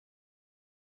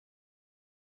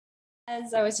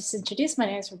As I was just introduced, my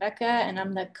name is Rebecca, and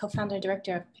I'm the co-founder and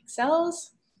director of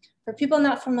Pixels. For people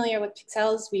not familiar with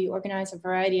Pixels, we organize a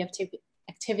variety of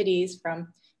activities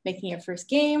from making your first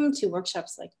game to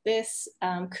workshops like this,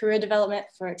 career development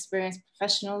for experienced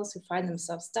professionals who find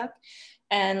themselves stuck,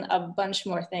 and a bunch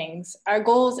more things. Our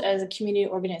goals as a community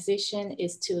organization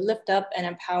is to lift up and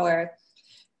empower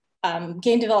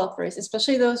game developers,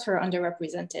 especially those who are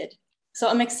underrepresented. So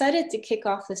I'm excited to kick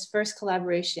off this first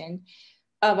collaboration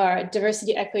of our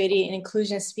Diversity, Equity, and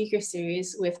Inclusion speaker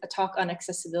series with a talk on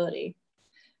accessibility.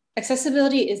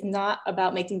 Accessibility is not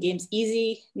about making games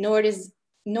easy, nor is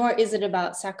it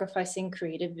about sacrificing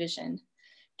creative vision.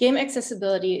 Game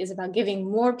accessibility is about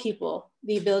giving more people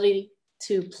the ability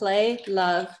to play,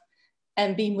 love,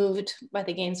 and be moved by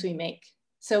the games we make.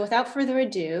 So without further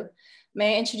ado,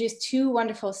 may I introduce two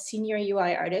wonderful senior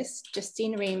UI artists,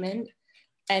 Justine Raymond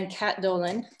and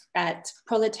Dolan at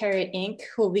Proletariat Inc,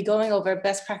 who will be going over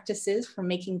best practices for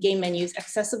making game menus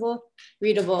accessible,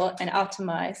 readable, and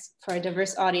optimized for a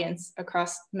diverse audience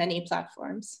across many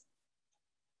platforms.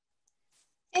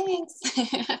 Thanks.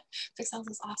 Pixels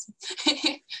is awesome.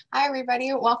 Hi,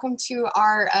 everybody. Welcome to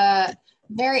our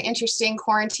very interesting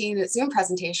quarantine Zoom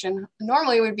presentation.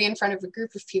 Normally we'd be in front of a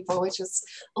group of people, which is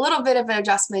a little bit of an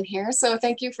adjustment here. So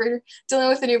thank you for dealing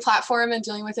with a new platform and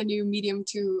dealing with a new medium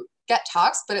to get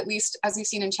talks, but at least as you've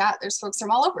seen in chat, there's folks from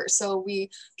all over. So we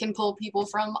can pull people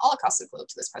from all across the globe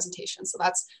to this presentation. So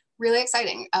that's really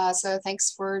exciting. So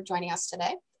thanks for joining us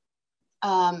today.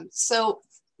 So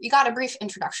you got a brief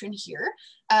introduction here,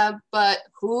 but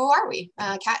who are we?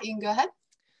 Kat, you can go ahead.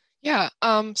 Yeah,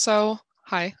 so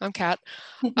hi, I'm Kat.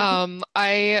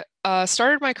 I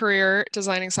started my career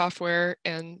designing software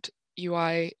and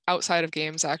UI outside of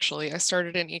games, actually. I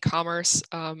started in e-commerce,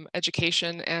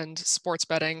 education, and sports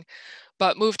betting,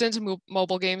 but moved into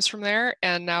mobile games from there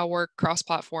and now work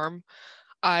cross-platform.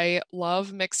 I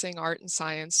love mixing art and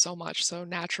science so much, so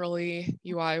naturally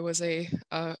UI was a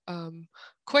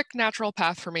quick, natural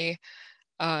path for me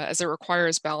as it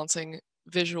requires balancing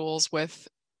visuals with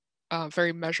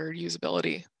very measured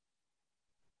usability.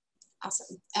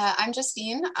 Awesome. I'm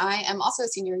Justine. I am also a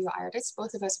senior UI artist.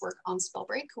 Both of us work on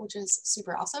Spellbreak, which is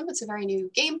super awesome. It's a very new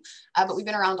game, but we've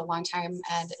been around a long time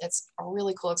and it's a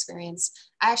really cool experience.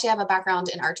 I actually have a background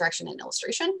in art direction and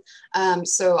illustration.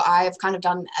 So I've kind of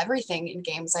done everything in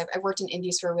games. I've worked in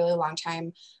indies for a really long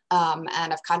time.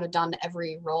 And I've kind of done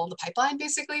every role of the pipeline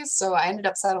basically. So I ended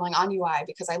up settling on UI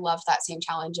because I love that same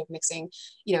challenge of mixing,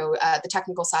 the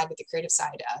technical side with the creative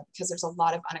side, because there's a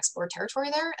lot of unexplored territory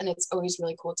there. And it's always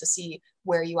really cool to see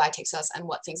where UI takes us and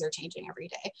what things are changing every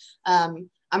day.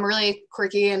 I'm really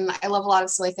quirky and I love a lot of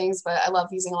silly things, but I love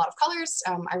using a lot of colors.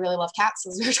 I really love cats,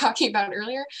 as we were talking about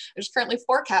earlier. There's currently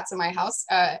 4 cats in my house,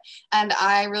 and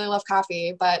I really love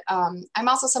coffee, but I'm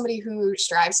also somebody who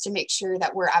strives to make sure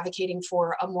that we're advocating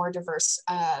for a more diverse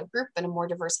group and a more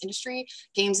diverse industry.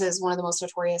 Games is one of the most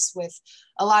notorious with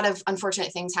a lot of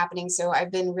unfortunate things happening, so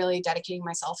I've been really dedicating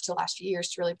myself to the last few years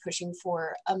to really pushing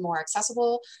for a more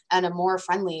accessible and a more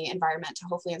friendly environment to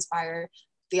hopefully inspire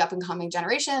the up and coming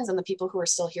generations and the people who are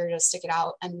still here to stick it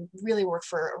out and really work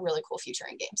for a really cool future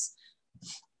in games.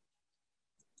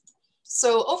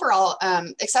 So overall,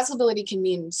 accessibility can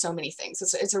mean so many things.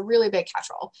 It's a really big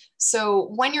catch-all. So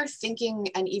when you're thinking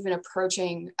and even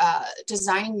approaching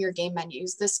designing your game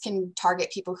menus, this can target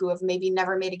people who have maybe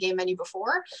never made a game menu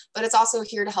before, but it's also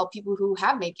here to help people who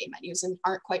have made game menus and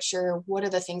aren't quite sure what are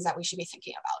the things that we should be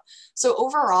thinking about. So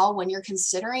overall, when you're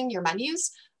considering your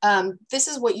menus, this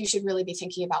is what you should really be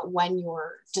thinking about when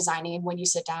you're designing, when you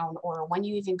sit down, or when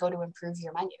you even go to improve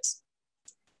your menus.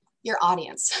 Your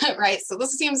audience, right? So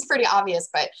this seems pretty obvious,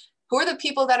 but who are the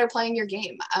people that are playing your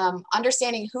game?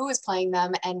 Understanding who is playing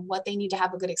them and what they need to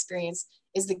have a good experience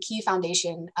is the key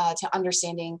foundation to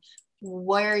understanding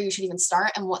where you should even start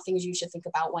and what things you should think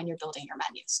about when you're building your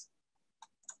menus.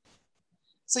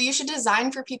 So you should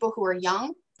design for people who are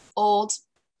young, old,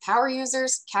 power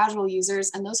users, casual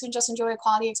users, and those who just enjoy a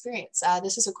quality experience.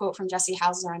 This is a quote from Jesse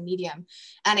Hauser on Medium,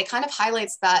 and it kind of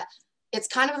highlights that it's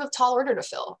kind of a tall order to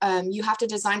fill. You have to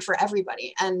design for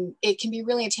everybody, and it can be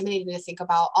really intimidating to think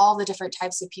about all the different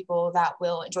types of people that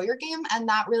will enjoy your game and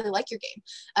not really like your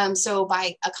game. So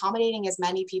by accommodating as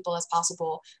many people as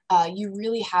possible, you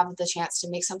really have the chance to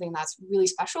make something that's really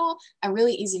special and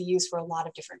really easy to use for a lot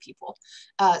of different people.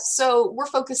 So we're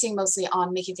focusing mostly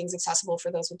on making things accessible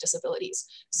for those with disabilities.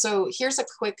 So here's a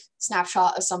quick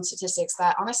snapshot of some statistics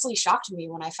that honestly shocked me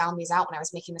when I found these out when I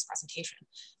was making this presentation.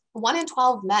 1 in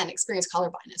 12 men experience color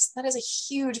blindness. That is a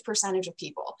huge percentage of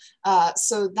people.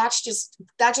 So that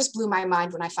just blew my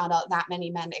mind when I found out that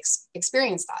many men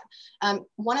experience that.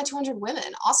 1 in 200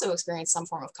 women also experience some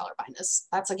form of color blindness.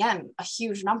 That's, again, a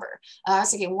huge number. I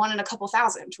was thinking 1 in a couple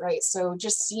thousand, right? So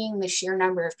just seeing the sheer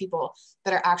number of people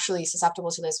that are actually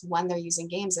susceptible to this when they're using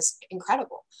games is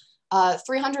incredible.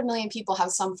 300 million people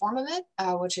have some form of it,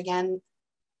 which, again,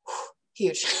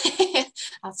 huge.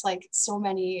 That's like so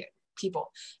many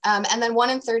people. And then 1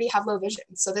 in 30 have low vision.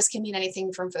 So this can mean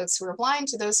anything from folks who are blind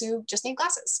to those who just need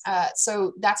glasses.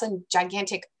 So that's a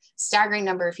gigantic, staggering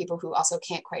number of people who also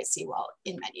can't quite see well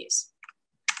in menus.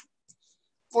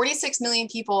 46 million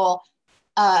people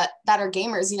that are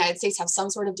gamers in the United States have some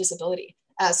sort of disability.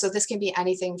 So this can be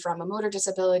anything from a motor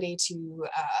disability to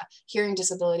hearing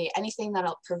disability, anything that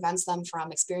prevents them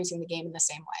from experiencing the game in the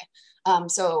same way.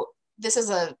 So this is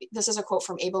a quote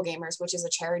from Able Gamers, which is a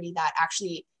charity that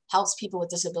actually helps people with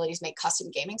disabilities make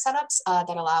custom gaming setups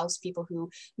that allows people who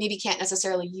maybe can't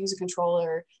necessarily use a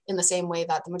controller in the same way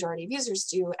that the majority of users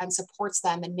do, and supports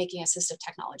them in making assistive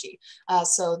technology.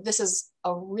 So this is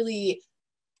a really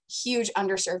huge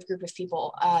underserved group of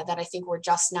people that I think we're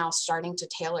just now starting to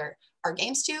tailor our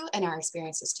games to and our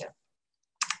experiences to.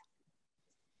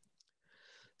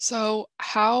 So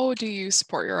how do you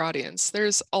support your audience?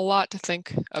 There's a lot to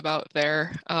think about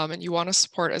there, and you want to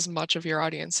support as much of your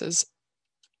audience as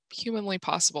humanly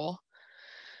possible.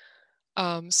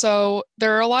 So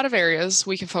there are a lot of areas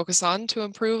we can focus on to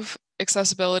improve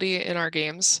accessibility in our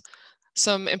games.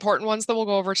 Some important ones that we'll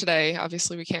go over today.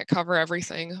 Obviously, we can't cover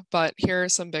everything, but here are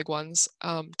some big ones.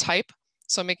 Type,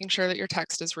 so making sure that your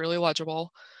text is really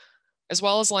legible, as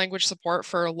well as language support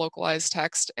for localized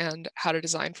text and how to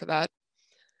design for that.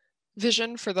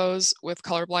 Vision for those with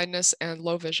color blindness and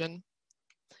low vision.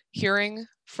 Hearing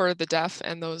for the deaf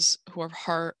and those who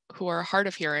are hard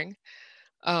of hearing.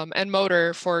 And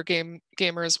motor for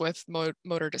gamers with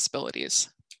motor disabilities.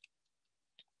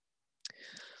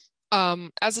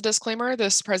 As a disclaimer,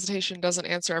 this presentation doesn't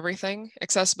answer everything.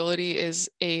 Accessibility is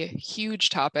a huge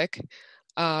topic.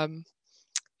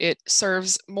 It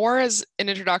serves more as an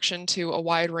introduction to a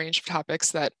wide range of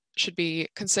topics that should be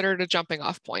considered a jumping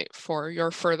off point for your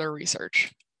further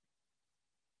research.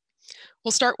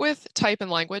 We'll start with type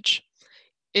and language.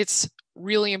 It's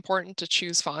really important to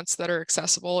choose fonts that are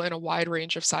accessible in a wide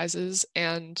range of sizes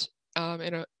and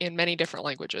in many different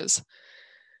languages.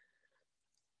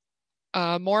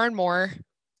 More and more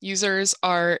users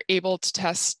are able to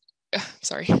test,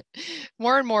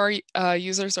 more and more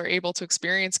users are able to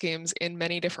experience games in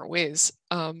many different ways,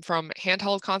 from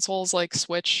handheld consoles like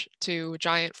Switch to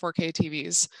giant 4K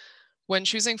TVs. When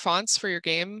choosing fonts for your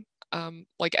game,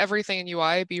 like everything in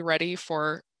UI, be ready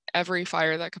for every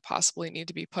fire that could possibly need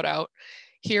to be put out.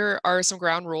 Here are some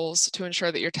ground rules to ensure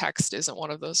that your text isn't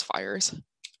one of those fires.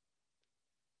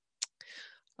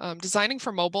 Designing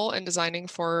for mobile and designing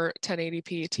for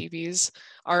 1080p TVs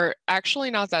are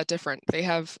actually not that different. They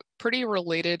have pretty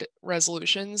related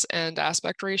resolutions and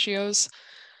aspect ratios.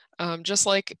 Just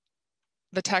like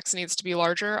the text needs to be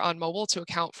larger on mobile to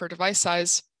account for device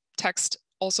size, text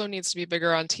also needs to be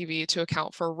bigger on TV to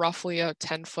account for roughly a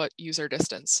 10-foot user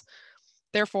distance.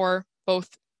 Therefore, both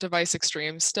device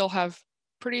extremes still have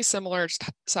pretty similar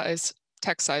text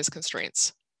size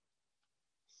constraints.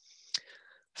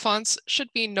 Fonts should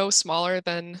be no smaller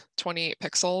than 28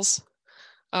 pixels.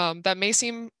 That may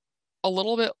seem a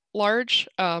little bit large,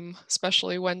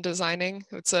 especially when designing.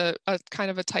 It's a kind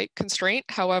of a tight constraint.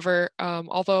 However,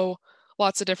 although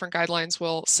lots of different guidelines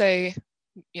will say,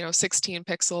 16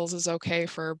 pixels is okay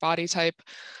for body type,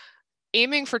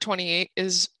 aiming for 28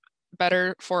 is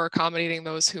better for accommodating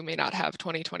those who may not have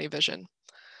 20/20 vision.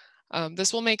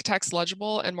 This will make text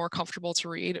legible and more comfortable to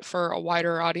read for a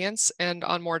wider audience and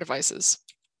on more devices.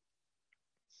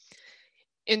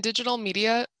 In digital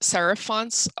media, serif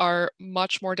fonts are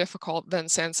much more difficult than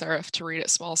sans serif to read at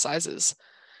small sizes.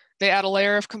 They add a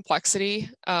layer of complexity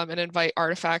and invite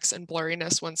artifacts and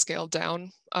blurriness when scaled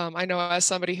down. I know as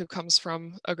somebody who comes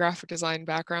from a graphic design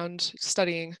background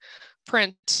studying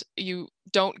print, you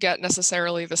don't get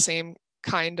necessarily the same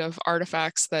kind of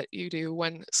artifacts that you do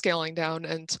when scaling down,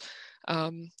 and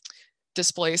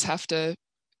displays have to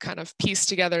kind of piece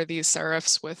together these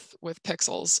serifs with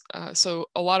pixels. So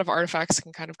a lot of artifacts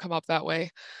can kind of come up that way.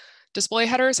 Display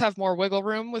headers have more wiggle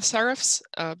room with serifs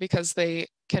because they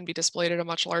can be displayed at a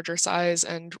much larger size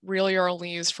and really are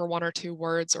only used for 1 or 2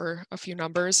 words or a few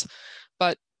numbers.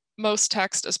 But most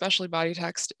text, especially body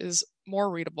text, is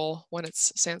more readable when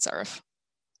it's sans serif.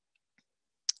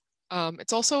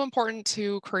 It's also important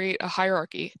to create a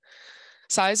hierarchy.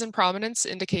 Size and prominence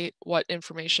indicate what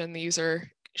information the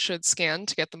user should scan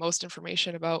to get the most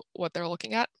information about what they're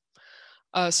looking at.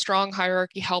 A strong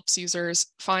hierarchy helps users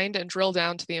find and drill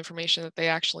down to the information that they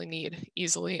actually need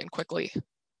easily and quickly.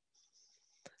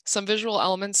 Some visual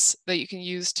elements that you can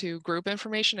use to group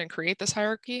information and create this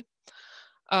hierarchy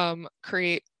are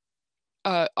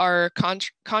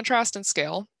contrast and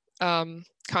scale.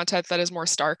 Content that is more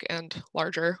stark and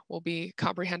larger will be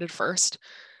comprehended first.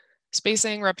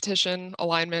 Spacing, repetition,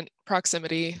 alignment,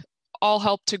 proximity all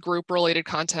help to group related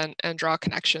content and draw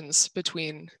connections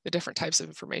between the different types of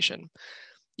information.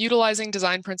 Utilizing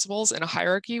design principles in a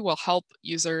hierarchy will help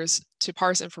users to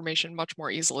parse information much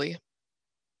more easily.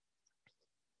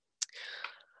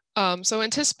 So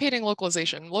anticipating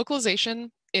localization.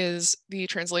 Localization is the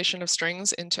translation of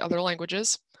strings into other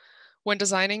languages. When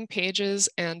designing pages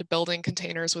and building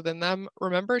containers within them,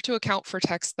 remember to account for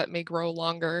text that may grow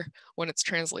longer when it's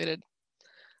translated.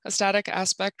 A static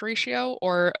aspect ratio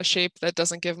or a shape that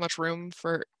doesn't give much room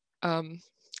for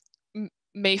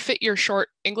may fit your short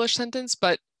English sentence,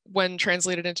 but when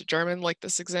translated into German, like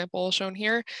this example shown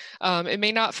here, it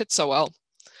may not fit so well.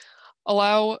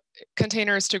 Allow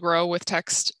containers to grow with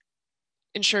text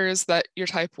ensures that your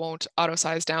type won't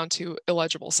auto-size down to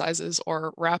illegible sizes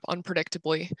or wrap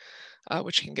unpredictably,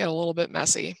 which can get a little bit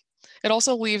messy. It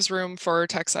also leaves room for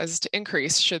text sizes to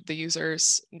increase should the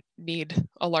users need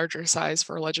a larger size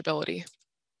for legibility.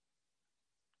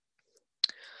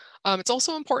 It's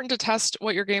also important to test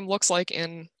what your game looks like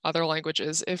in other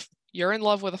languages. If you're in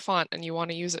love with a font and you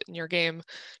want to use it in your game,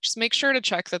 just make sure to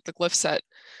check that the glyph set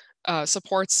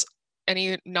supports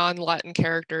any non-Latin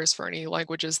characters for any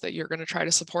languages that you're going to try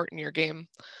to support in your game.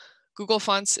 Google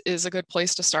Fonts is a good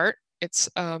place to start. It's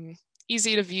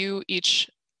easy to view each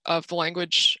of the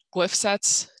language glyph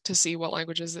sets to see what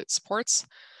languages it supports.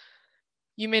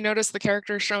 You may notice the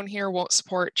characters shown here won't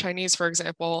support Chinese, for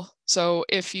example. So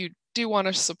if you do want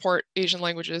to support Asian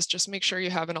languages, just make sure you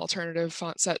have an alternative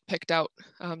font set picked out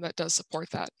that does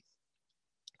support that.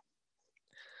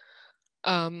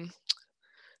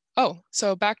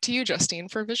 So back to you, Justine,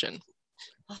 for vision.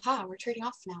 Aha, we're trading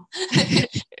off now.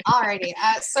 Alrighty,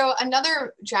 so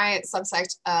another giant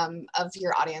subsect of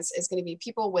your audience is going to be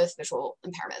people with visual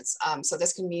impairments. So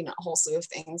this can mean a whole slew of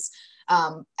things.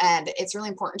 And it's really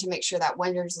important to make sure that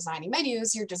when you're designing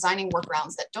menus, you're designing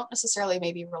workarounds that don't necessarily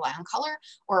maybe rely on color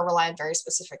or rely on very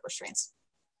specific restraints.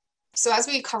 So as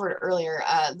we covered earlier,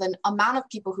 the amount of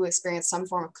people who experience some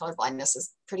form of color blindness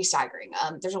is pretty staggering.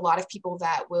 There's a lot of people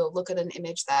that will look at an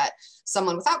image that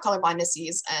someone without color blindness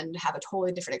sees and have a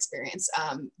totally different experience,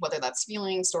 whether that's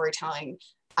feeling, storytelling,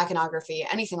 iconography,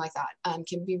 anything like that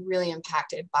can be really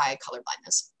impacted by color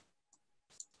blindness.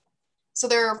 So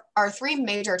there are three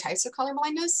major types of color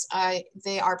blindness.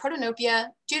 They are protanopia,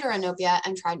 deuteranopia,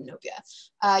 and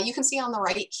tritanopia. You can see on the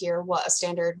right here what a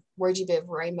standard RGB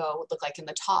rainbow would look like in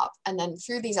the top. And then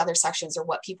through these other sections are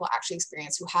what people actually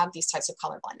experience who have these types of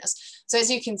color blindness. So as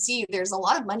you can see, there's a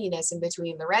lot of muddiness in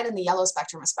between the red and the yellow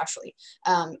spectrum especially.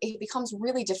 It becomes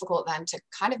really difficult then to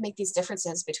kind of make these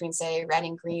differences between, say, red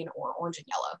and green or orange and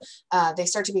yellow. They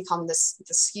start to become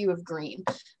this hue of green.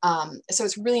 So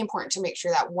it's really important to make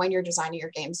sure that when you're designing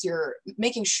your games, you're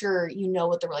making sure you know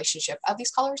what the relationship of these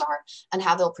colors are and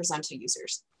how they'll present to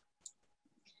users.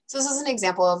 So this is an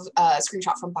example of a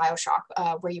screenshot from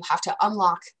BioShock where you have to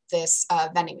unlock this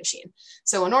vending machine.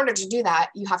 So in order to do that,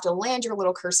 you have to land your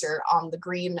little cursor on the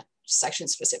green section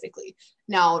specifically.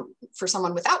 Now, for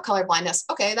someone without color blindness,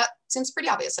 okay, that seems pretty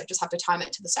obvious. I just have to time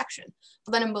it to the section.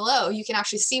 But then in below, you can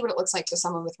actually see what it looks like to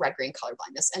someone with red-green color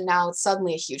blindness. And now it's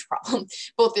suddenly a huge problem.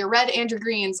 Both your red and your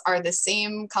greens are the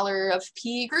same color of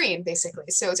pea green, basically.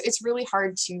 So it's really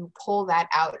hard to pull that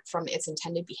out from its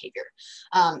intended behavior.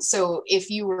 So if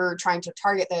you were trying to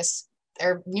target this,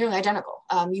 they're nearly identical.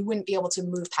 You wouldn't be able to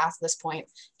move past this point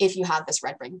if you had this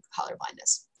red-green color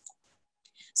blindness.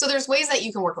 So there's ways that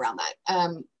you can work around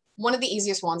that. One of the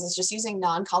easiest ones is just using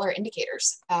non-color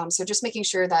indicators. So just making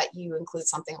sure that you include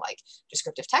something like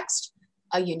descriptive text,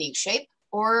 a unique shape,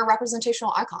 or a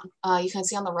representational icon. You can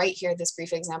see on the right here this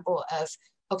brief example of,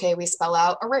 okay, we spell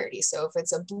out a rarity. So if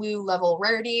it's a blue level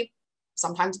rarity,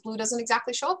 sometimes blue doesn't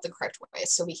exactly show up the correct way,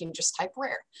 so we can just type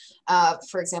rare.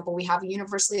 For example, we have a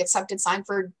universally accepted sign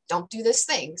for don't do this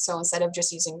thing. So instead of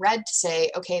just using red to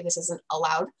say, okay, this isn't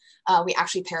allowed, we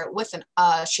actually pair it with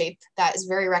a shape that is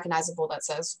very recognizable that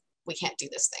says, we can't do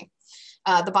this thing.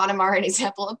 The bottom are an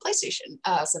example of PlayStation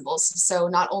symbols. So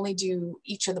not only do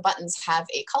each of the buttons have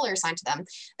a color assigned to them,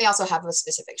 they also have a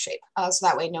specific shape. So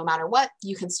that way, no matter what,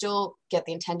 you can still get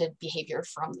the intended behavior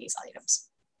from these items.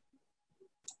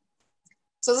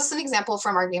 So this is an example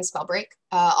from our game Spellbreak.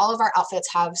 All of our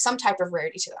outfits have some type of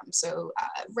rarity to them. So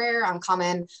rare,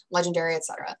 uncommon, legendary,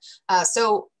 etc.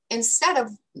 So instead of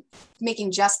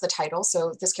making just the title,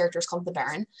 so this character is called the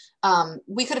Baron,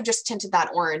 we could have just tinted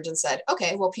that orange and said,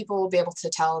 okay, well, people will be able to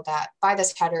tell that by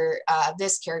this header,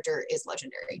 this character is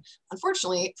legendary.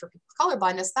 Unfortunately, for people with color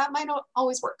blindness, that might not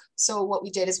always work. So what we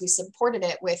did is we supported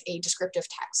it with a descriptive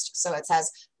text. So it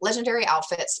says legendary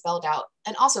outfit spelled out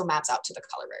and also maps out to the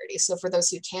color rarity. So for those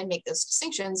who can make those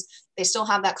distinctions, they still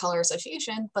have that color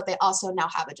association, but they also now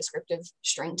have a descriptive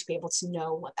string to be able to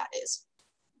know what that is.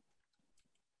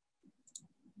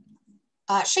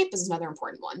 Shape is another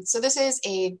important one. So this is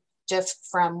a GIF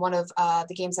from one of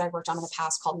the games that I've worked on in the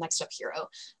past called Next Up Hero.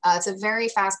 It's a very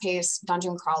fast-paced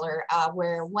dungeon crawler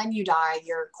where when you die,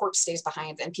 your corpse stays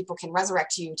behind and people can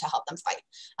resurrect you to help them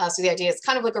fight. So the idea is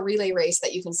kind of like a relay race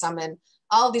that you can summon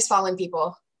all of these fallen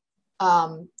people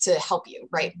to help you,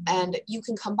 right? And you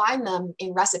can combine them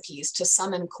in recipes to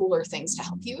summon cooler things to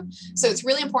help you. So it's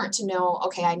really important to know,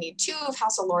 okay, I need 2 of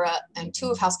House Allura and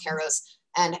 2 of House Karos,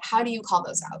 and how do you call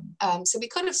those out? So we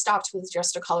could have stopped with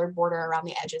just a colored border around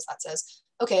the edges that says,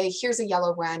 okay, here's a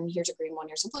yellow one, here's a green one,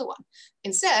 here's a blue one.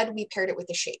 Instead, we paired it with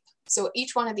the shape. So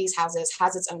each one of these houses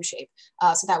has its own shape.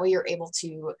 So that way you're able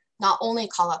to not only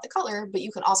call out the color, but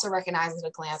you can also recognize at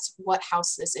a glance what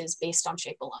house this is based on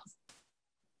shape alone.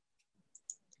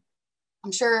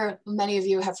 I'm sure many of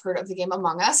you have heard of the game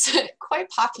Among Us, quite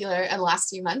popular in the last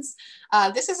few months.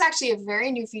 This is actually a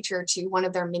very new feature to one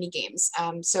of their mini games.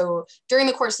 So during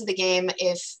the course of the game,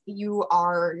 if you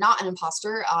are not an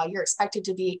imposter, you're expected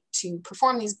to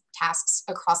perform these tasks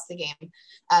across the game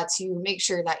to make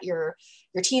sure that your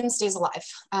team stays alive.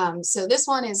 So this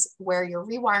one is where you're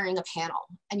rewiring a panel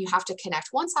and you have to connect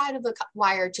one side of the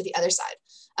wire to the other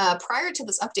side. Prior to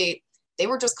this update, they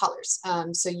were just colors.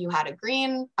 So you had a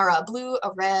green or a blue,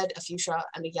 a red, a fuchsia,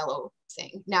 and a yellow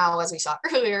thing. Now, as we saw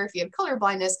earlier, if you have color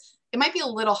blindness, it might be a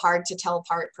little hard to tell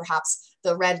apart perhaps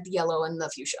the red, the yellow, and the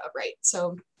fuchsia, right?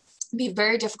 So it'd be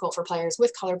very difficult for players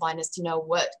with color blindness to know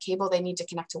what cable they need to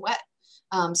connect to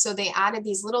what. So they added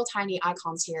these little tiny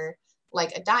icons here,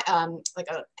 like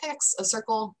a X, a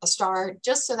circle, a star,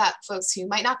 just so that folks who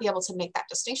might not be able to make that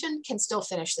distinction can still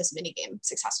finish this mini game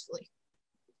successfully.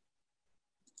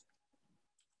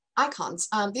 Icons.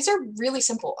 These are really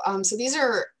simple. So these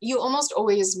are, you almost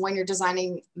always, when you're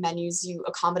designing menus, you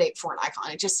accommodate for an icon.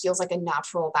 It just feels like a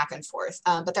natural back and forth,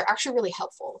 but they're actually really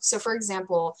helpful. So for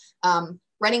example,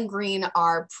 red and green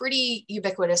are pretty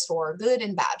ubiquitous for good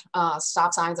and bad.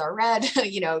 Stop signs are red,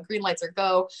 green lights are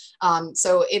go.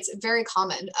 So it's very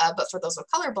common, but for those with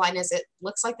color blindness, it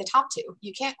looks like the top 2.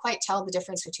 You can't quite tell the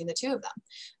difference between the 2 of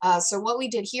them. So what we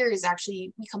did here is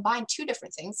actually, we combined 2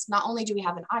 different things. Not only do we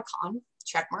have an icon,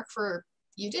 check mark for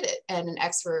you did it, and an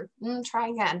X for try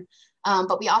again.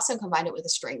 But we also combined it with a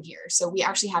string here. So we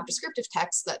actually have descriptive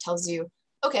text that tells you,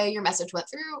 okay, your message went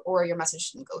through or your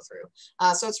message didn't go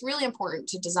through. So it's really important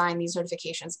to design these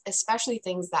notifications, especially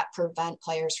things that prevent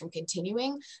players from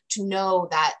continuing, to know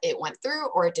that it went through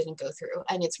or it didn't go through.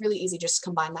 And it's really easy just to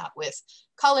combine that with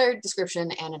color, description,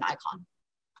 and an icon.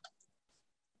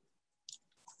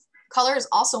 Color is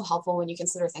also helpful when you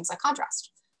consider things like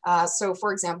contrast. So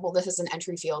for example, this is an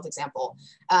entry field example.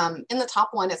 In the top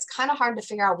one, it's kind of hard to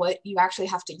figure out what you actually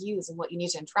have to use and what you need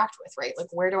to interact with, right? Like,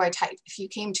 where do I type? If you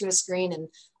came to a screen and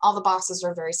all the boxes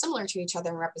are very similar to each other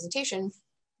in representation,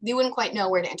 you wouldn't quite know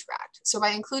where to interact. So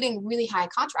by including really high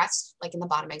contrast, like in the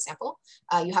bottom example,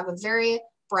 you have a very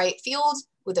bright field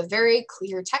with a very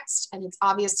clear text, and it's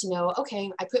obvious to know,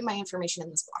 okay, I put my information in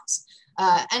this box.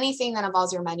 Anything that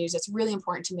involves your menus, it's really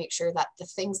important to make sure that the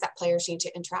things that players need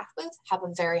to interact with have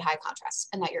a very high contrast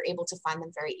and that you're able to find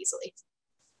them very easily.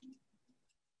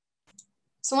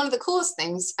 So one of the coolest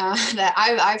things that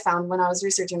I found when I was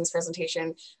researching this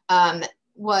presentation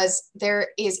was there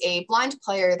is a blind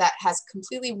player that has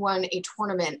completely won a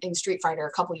tournament in Street Fighter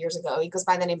a couple years ago. He goes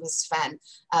by the name of Sven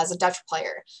as a Dutch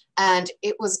player. And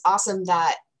it was awesome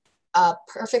that a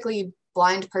perfectly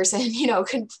blind person,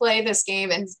 can play this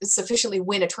game and sufficiently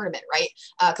win a tournament, right?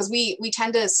 Because we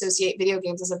tend to associate video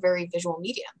games as a very visual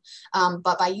medium.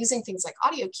 But by using things like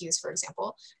audio cues, for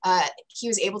example, he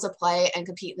was able to play and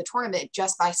compete in the tournament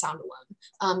just by sound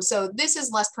alone. So this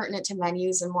is less pertinent to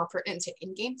menus and more pertinent to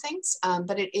in-game things,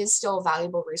 but it is still a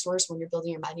valuable resource when you're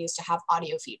building your menus to have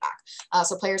audio feedback.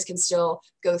 So players can still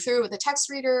go through with a text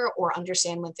reader or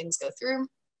understand when things go through.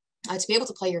 To be able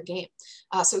to play your game.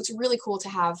 So it's really cool to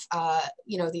have,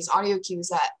 these audio cues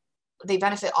that they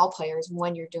benefit all players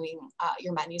when you're doing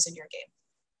your menus in your game.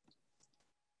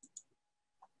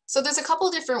 So there's a couple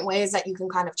of different ways that you can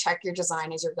kind of check your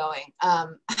design as you're going.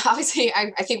 Obviously, I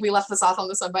think we left this off on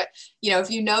this one, but you know, if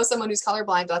you know someone who's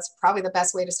colorblind, that's probably the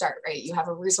best way to start, right? You have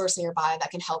a resource nearby that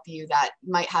can help you that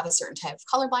might have a certain type of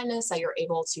color blindness that you're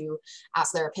able to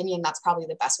ask their opinion. That's probably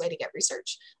the best way to get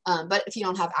research. But if you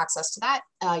don't have access to that,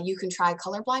 you can try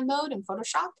colorblind mode in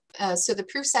Photoshop. So the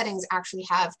proof settings actually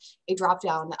have a drop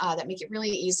down that make it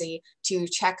really easy to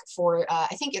check for,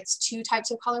 I think it's 2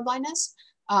 types of color blindness.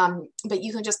 But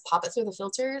you can just pop it through the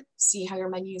filter, see how your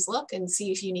menus look, and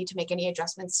see if you need to make any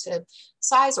adjustments to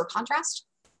size or contrast.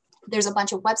 There's a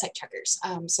bunch of website checkers.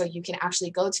 So you can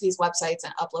actually go to these websites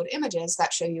and upload images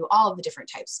that show you all of the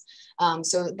different types.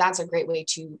 So that's a great way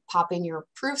to pop in your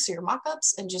proofs or your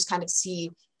mockups and just kind of see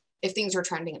if things are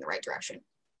trending in the right direction.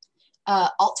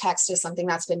 Alt text is something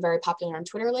that's been very popular on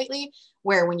Twitter lately,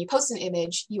 where when you post an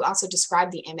image, you also describe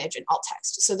the image in alt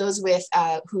text. So those with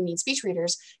who need speech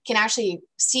readers can actually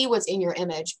see what's in your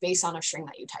image based on a string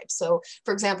that you type. So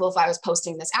for example, if I was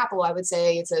posting this apple, I would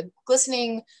say it's a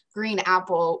glistening green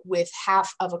apple with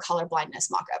half of a color blindness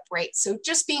mockup, right? So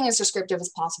just being as descriptive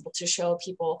as possible to show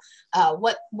people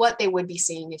what they would be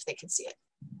seeing if they could see it.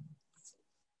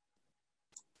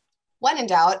 When in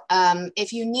doubt,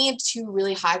 if you need 2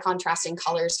 really high contrasting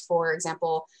colors, for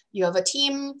example, you have a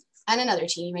team and another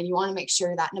team, and you want to make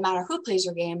sure that no matter who plays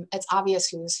your game, it's obvious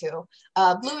who's who.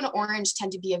 Blue and orange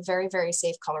tend to be a very, very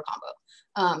safe color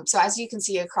combo. So as you can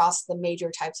see across the major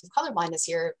types of color blindness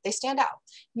here, they stand out.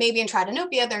 Maybe in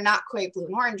Tritanopia, they're not quite blue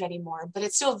and orange anymore, but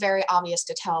it's still very obvious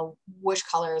to tell which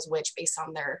color is which based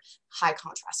on their high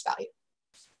contrast value.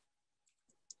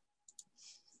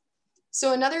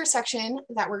 So another section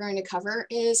that we're going to cover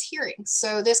is hearing.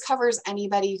 So this covers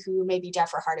anybody who may be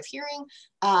deaf or hard of hearing,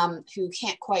 who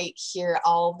can't quite hear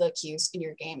all the cues in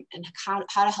your game, and how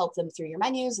to help them through your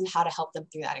menus and how to help them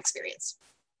through that experience.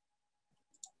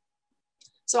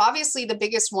 So obviously the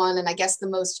biggest one, and I guess the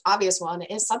most obvious one,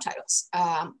 is subtitles.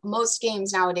 Most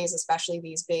games nowadays, especially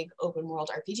these big open world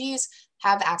RPGs,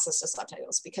 have access to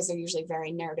subtitles because they're usually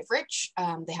very narrative rich.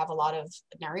 They have a lot of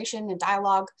narration and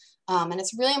dialogue, and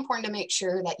it's really important to make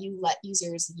sure that you let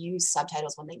users use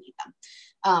subtitles when they need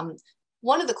them.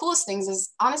 One of the coolest things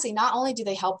is, honestly, not only do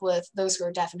they help with those who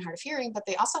are deaf and hard of hearing, but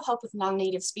they also help with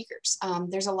non-native speakers.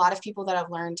 There's a lot of people that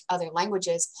have learned other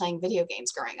languages playing video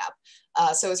games growing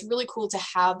up. So it's really cool to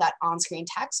have that on-screen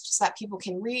text so that people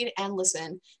can read and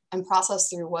listen and process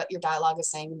through what your dialogue is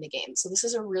saying in the game. So this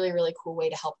is a really, really cool way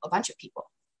to help a bunch of people.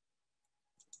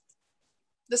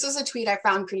 This was a tweet I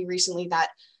found pretty recently that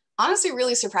honestly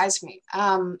really surprised me.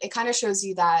 It kind of shows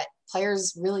you that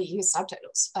players really use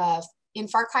subtitles. In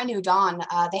Far Cry New Dawn,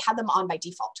 they had them on by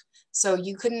default. So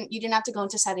you didn't have to go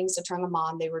into settings to turn them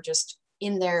on. They were just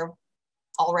in there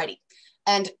already.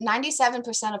 And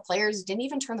 97% of players didn't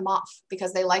even turn them off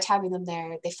because they liked having them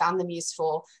there. They found them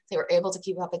useful. They were able to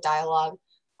keep up a dialogue.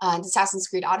 And Assassin's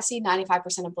Creed Odyssey,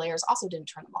 95% of players also didn't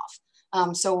turn them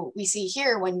off. So we see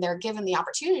here when they're given the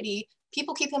opportunity,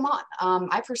 people keep them on.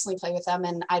 I personally play with them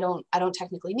and I don't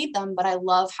technically need them, but I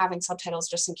love having subtitles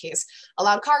just in case a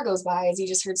loud car goes by, as you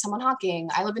just heard someone honking.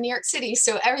 I live in New York City,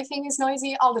 so everything is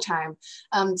noisy all the time.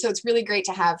 So it's really great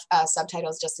to have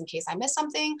subtitles just in case I miss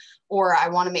something or I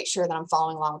want to make sure that I'm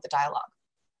following along with the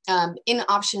dialogue.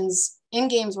 In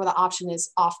games where the option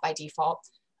is off by default,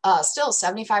 still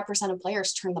 75% of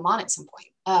players turn them on at some point.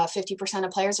 50%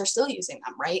 of players are still using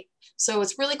them, right? So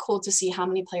it's really cool to see how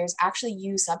many players actually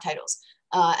use subtitles.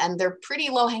 And they're pretty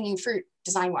low-hanging fruit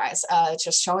design-wise. It's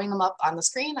just showing them up on the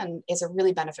screen and it's a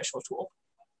really beneficial tool.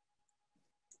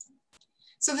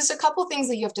 So there's a couple things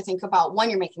that you have to think about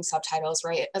when you're making subtitles,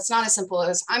 right? It's not as simple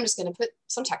as I'm just going to put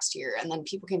some text here and then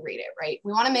people can read it, right?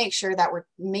 We want to make sure that we're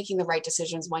making the right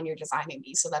decisions when you're designing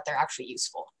these so that they're actually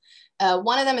useful.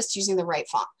 One of them is choosing the right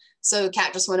font. So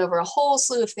Kat just went over a whole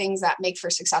slew of things that make for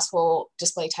successful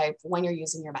display type when you're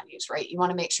using your menus, right? You want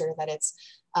to make sure that it's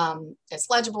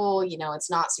legible, you know,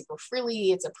 it's not super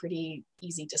frilly, it's a pretty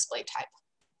easy display type.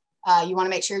 You want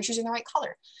to make sure you're choosing the right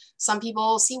color. Some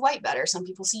people see white better, some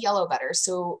people see yellow better.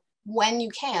 So when you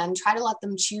can, try to let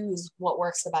them choose what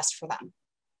works the best for them.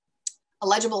 A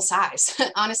legible size.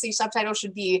 Honestly, subtitles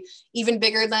should be even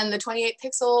bigger than the 28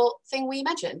 pixel thing we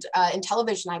mentioned. In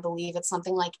television, I believe it's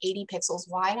something like 80 pixels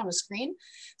wide on a screen.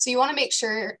 So you want to make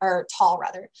sure, or tall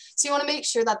rather. So you want to make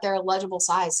sure that they're a legible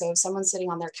size. So if someone's sitting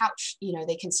on their couch, you know,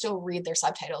 they can still read their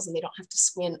subtitles and they don't have to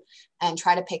squint and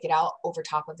try to pick it out over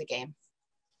top of the game.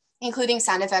 Including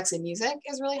sound effects and music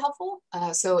is really helpful.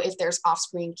 So if there's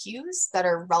off-screen cues that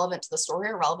are relevant to the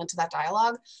story or relevant to that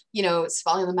dialogue, you know,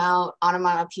 spelling them out,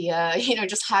 onomatopoeia, you know,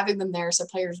 just having them there so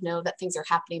players know that things are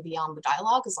happening beyond the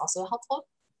dialogue is also helpful.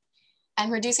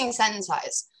 And reducing sentence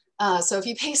size. So if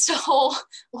you paste a whole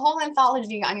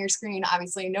anthology on your screen,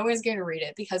 obviously no one's going to read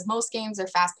it because most games are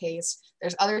fast-paced.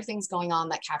 There's other things going on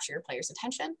that capture your player's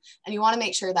attention, and you want to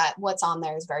make sure that what's on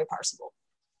there is very parsable.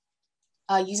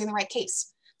 Using the right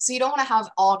case. So you don't want to have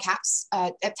all caps.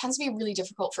 It tends to be really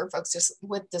difficult for folks just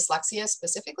with dyslexia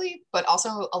specifically, but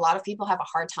also a lot of people have a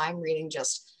hard time reading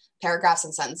just paragraphs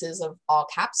and sentences of all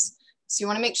caps. So you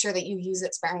want to make sure that you use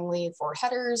it sparingly for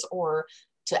headers or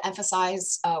to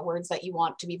emphasize words that you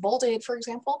want to be bolded, for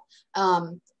example.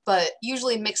 But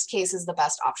usually mixed case is the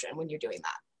best option when you're doing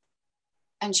that.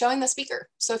 And showing the speaker.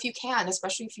 So if you can,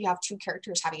 especially if you have two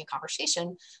characters having a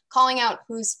conversation, calling out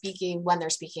who's speaking when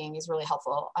they're speaking is really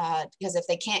helpful because if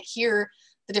they can't hear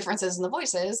the differences in the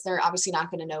voices, they're obviously not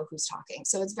going to know who's talking.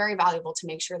 So it's very valuable to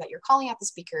make sure that you're calling out the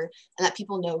speaker and that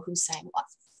people know who's saying what.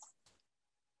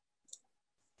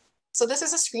 So this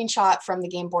is a screenshot from the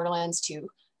game Borderlands 2.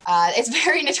 It's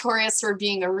very notorious for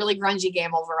being a really grungy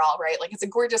game overall, right? Like it's a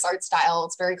gorgeous art style.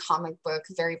 It's very comic book,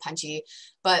 very punchy,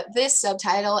 but this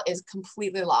subtitle is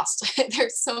completely lost.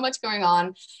 There's so much going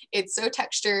on. It's so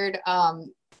textured.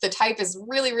 The type is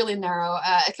really, really narrow.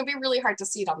 It can be really hard to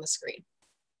see it on the screen.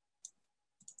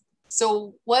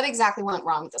 So what exactly went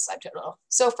wrong with the subtitle?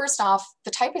 So first off, the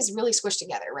type is really squished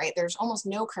together, right? There's almost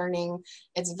no kerning.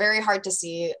 It's very hard to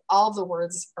see. All of the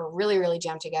words are really, really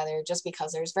jammed together just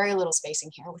because there's very little spacing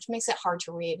here, which makes it hard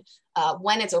to read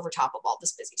when it's over top of all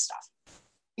this busy stuff.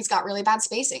 It's got really bad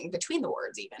spacing between the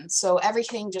words even. So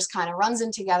everything just kind of runs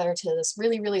in together to this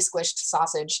really, really squished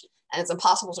sausage, and it's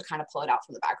impossible to kind of pull it out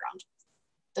from the background.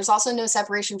 There's also no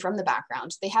separation from the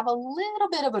background. They have a little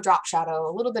bit of a drop shadow,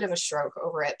 a little bit of a stroke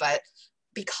over it, but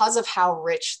because of how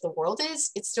rich the world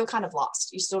is, it's still kind of lost.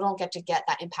 You still don't get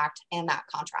that impact and that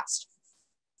contrast.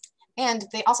 And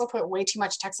they also put way too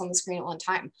much text on the screen at one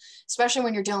time, especially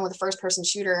when you're dealing with a first-person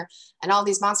shooter and all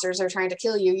these monsters are trying to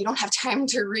kill you. You don't have time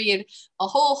to read a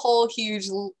whole huge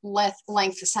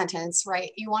length sentence,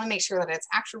 right? You want to make sure that it's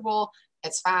actionable,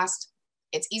 it's fast,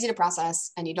 it's easy to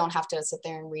process, and you don't have to sit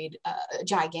there and read a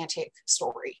gigantic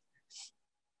story.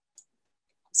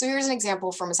 So here's an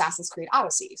example from Assassin's Creed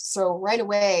Odyssey. So right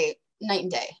away, night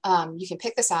and day. You can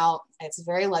pick this out. It's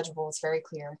very legible. It's very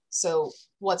clear. So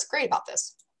what's great about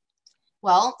this?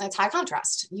 Well, it's high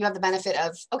contrast. You have the benefit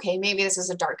of, okay, maybe this is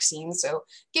a dark scene. So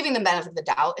giving them benefit of the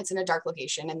doubt, it's in a dark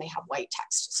location and they have white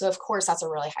text. So of course, that's a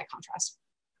really high contrast.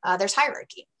 There's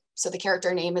hierarchy. So the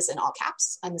character name is in all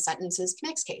caps and the sentence is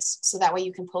mixed case. So that way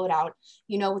you can pull it out,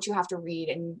 you know what you have to read,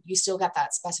 and you still get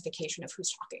that specification of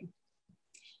who's talking.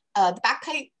 The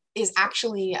backlight is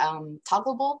actually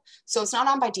toggleable. So it's not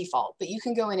on by default, but you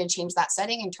can go in and change that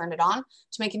setting and turn it on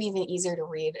to make it even easier to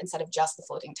read instead of just the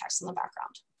floating text in the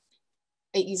background.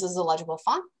 It uses a legible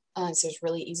font, so it's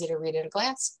really easy to read at a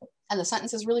glance. And the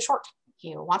sentence is really short.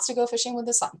 He wants to go fishing with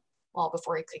the sun. Well,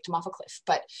 before he kicked him off a cliff.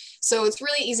 But so it's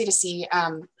really easy to see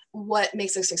what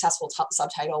makes a successful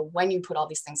subtitle when you put all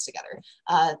these things together.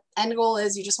 End goal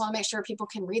is you just want to make sure people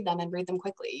can read them and read them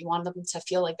quickly. You want them to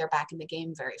feel like they're back in the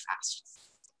game very fast.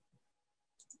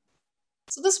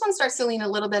 So this one starts to lean a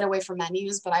little bit away from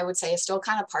menus, but I would say it's still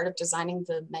kind of part of designing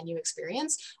the menu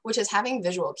experience, which is having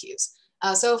visual cues.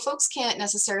 So folks can't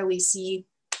necessarily see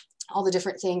all the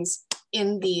different things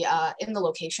in the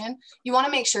location. You want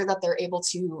to make sure that they're able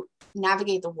to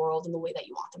navigate the world in the way that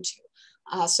you want them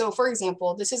to. So for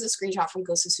example, this is a screenshot from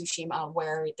Ghost of Tsushima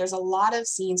where there's a lot of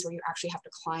scenes where you actually have to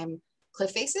climb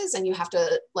cliff faces and you have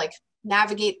to like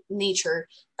navigate nature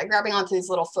by grabbing onto these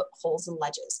little footholds and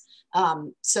ledges.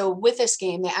 So with this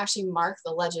game, they actually mark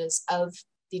the ledges of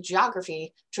the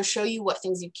geography to show you what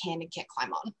things you can and can't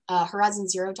climb on. Horizon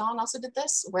Zero Dawn also did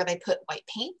this, where they put white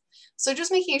paint. So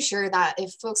just making sure that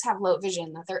if folks have low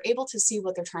vision, that they're able to see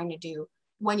what they're trying to do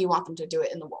when you want them to do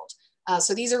it in the world.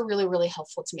 So these are really, really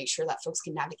helpful to make sure that folks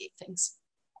can navigate things.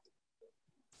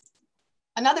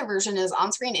 Another version is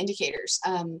on-screen indicators.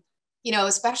 You know,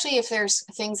 especially if there's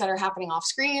things that are happening off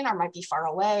screen or might be far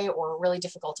away or really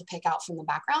difficult to pick out from the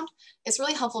background, it's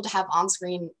really helpful to have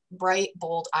on-screen bright,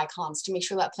 bold icons to make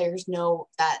sure that players know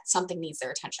that something needs their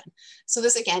attention. So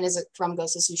this again is from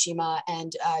Ghost of Tsushima,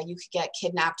 and you could get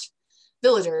kidnapped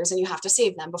villagers and you have to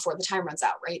save them before the time runs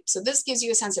out, right? So this gives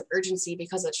you a sense of urgency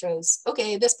because it shows,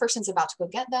 okay, this person's about to go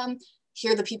get them.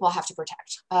 Here are the people I have to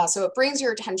protect. So it brings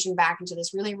your attention back into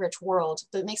this really rich world,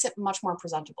 but it makes it much more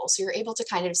presentable. So you're able to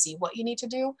kind of see what you need to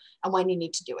do and when you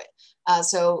need to do it.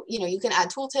 So, you know, you can add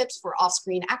tooltips for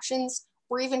off-screen actions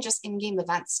or even just in-game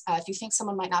events. If you think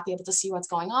someone might not be able to see what's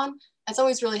going on, it's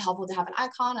always really helpful to have an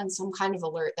icon and some kind of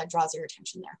alert that draws your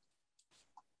attention there.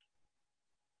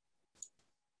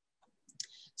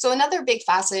 So another big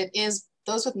facet is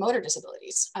those with motor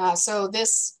disabilities. So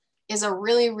this is a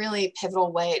really, really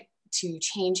pivotal way to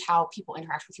change how people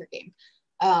interact with your game.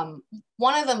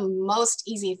 One of the most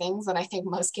easy things that I think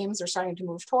most games are starting to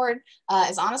move toward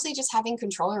is honestly just having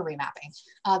controller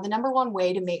remapping. The number one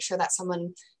way to make sure that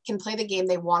someone can play the game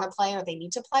they want to play or they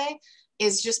need to play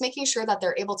is just making sure that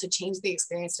they're able to change the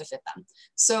experience to fit them.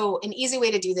 So an easy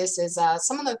way to do this is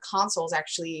some of the consoles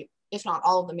actually, if not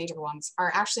all of the major ones,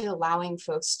 are actually allowing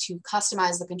folks to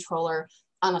customize the controller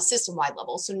on a system-wide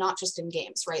level. So not just in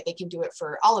games, right? They can do it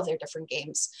for all of their different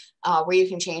games where you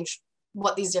can change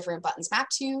what these different buttons map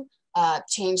to,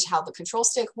 change how the control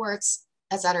stick works,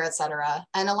 et cetera,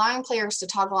 and allowing players to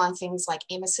toggle on things like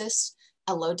aim assist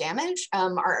and low damage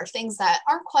are things that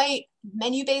aren't quite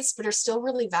menu-based, but are still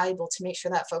really valuable to make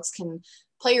sure that folks can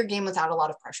play your game without a lot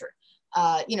of pressure.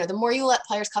 You know, the more you let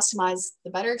players customize,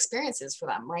 the better experiences for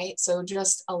them, right? So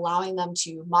just allowing them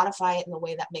to modify it in the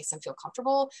way that makes them feel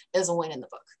comfortable is a win in the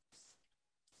book.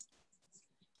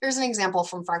 Here's an example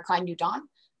from Far Cry New Dawn.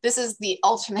 This is the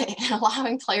ultimate in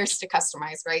allowing players to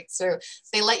customize, right? So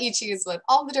they let you choose what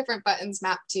all the different buttons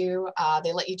map to.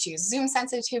 They let you choose zoom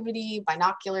sensitivity,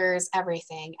 binoculars,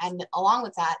 everything. And along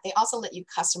with that, they also let you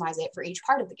customize it for each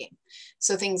part of the game.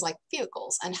 So things like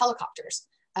vehicles and helicopters.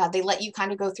 They let you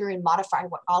kind of go through and modify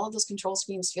what all of those control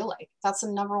schemes feel like. That's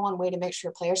the number one way to make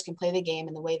sure players can play the game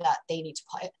in the way that they need to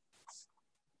play it.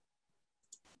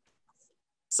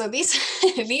 So these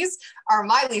are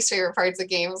my least favorite parts of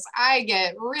games. I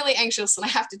get really anxious when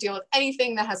I have to deal with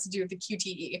anything that has to do with the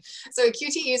QTE. So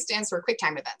QTE stands for quick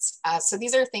time events. So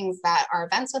these are things that are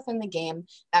events within the game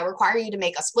that require you to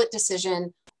make a split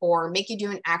decision or make you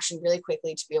do an action really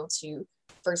quickly to be able to,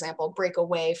 for example, break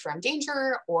away from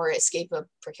danger or escape a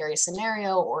precarious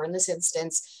scenario, or in this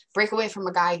instance, break away from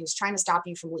a guy who's trying to stop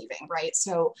you from leaving, right?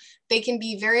 So they can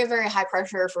be very, very high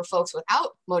pressure for folks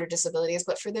without motor disabilities,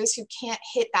 but for those who can't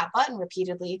hit that button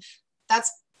repeatedly,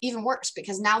 that's even worse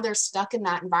because now they're stuck in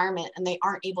that environment and they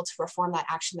aren't able to perform that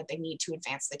action that they need to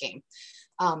advance the game.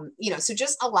 You know, so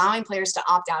just allowing players to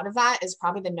opt out of that is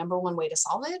probably the number one way to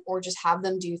solve it, or just have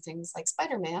them do things like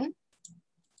Spider-Man,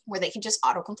 where they can just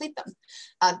auto-complete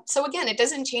them. So again, it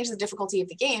doesn't change the difficulty of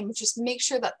the game, just make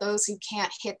sure that those who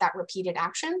can't hit that repeated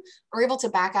action are able to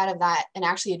back out of that and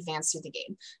actually advance through the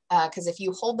game. Because if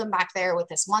you hold them back there with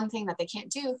this one thing that they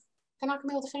can't do, they're not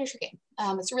gonna be able to finish your game.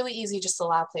 It's really easy just to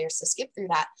allow players to skip through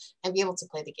that and be able to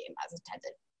play the game as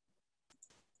intended.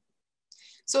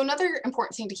 So another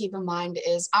important thing to keep in mind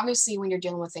is obviously when you're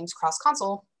dealing with things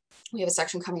cross-console, we have a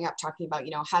section coming up talking about,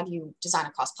 you know, how do you design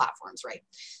across platforms, right?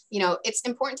 You know, it's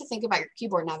important to think about your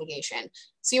keyboard navigation.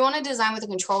 So you want to design with a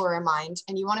controller in mind,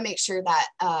 and you want to make sure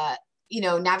that, you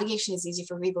know, navigation is easy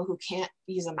for people who can't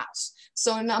use a mouse.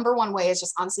 So number one way is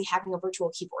just honestly having a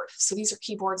virtual keyboard. So these are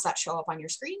keyboards that show up on your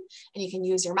screen, and you can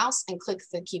use your mouse and click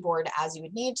the keyboard as you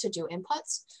would need to do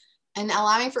inputs. And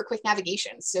allowing for quick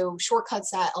navigation. So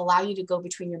shortcuts that allow you to go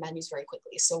between your menus very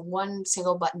quickly. So one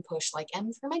single button push like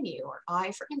M for menu or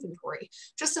I for inventory,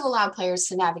 just to allow players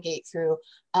to navigate through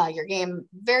your game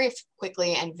very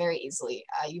quickly and very easily.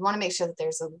 You want to make sure that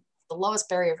there's the lowest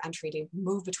barrier of entry to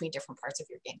move between different parts of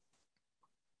your game.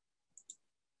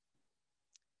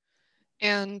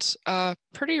 And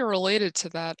pretty related to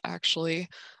that, actually.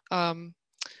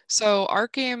 So our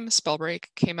game Spellbreak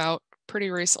came out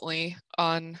pretty recently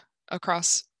on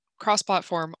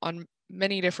cross-platform on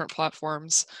many different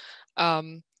platforms,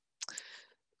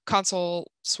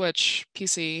 console, Switch,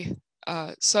 PC.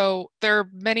 So there are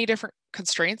many different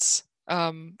constraints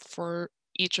for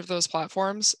each of those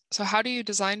platforms. So how do you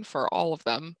design for all of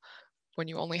them when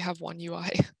you only have one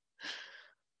UI?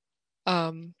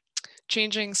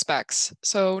 Changing specs.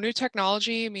 So new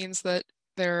technology means that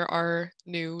there are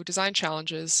new design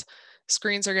challenges.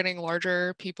 Screens are getting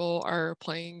larger, people are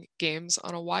playing games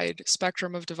on a wide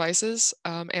spectrum of devices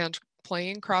and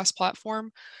playing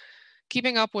cross-platform.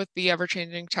 Keeping up with the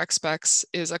ever-changing tech specs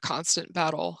is a constant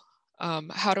battle.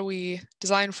 How do we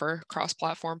design for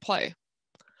cross-platform play?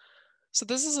 So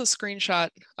this is a screenshot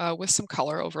with some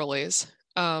color overlays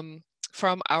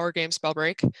from our game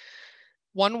Spellbreak.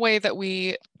 One way that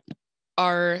we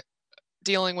are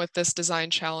dealing with this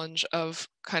design challenge of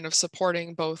kind of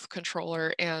supporting both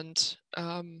controller and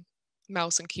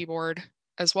mouse and keyboard,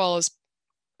 as well as,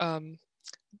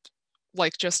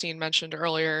 like Justine mentioned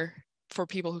earlier, for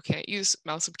people who can't use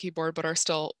mouse and keyboard but are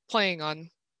still playing on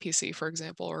PC, for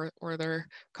example, or their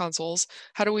consoles.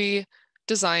 How do we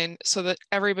design so that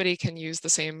everybody can use the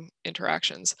same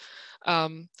interactions?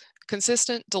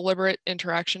 Consistent, deliberate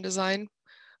interaction design.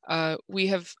 We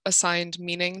have assigned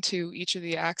meaning to each of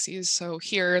the axes. So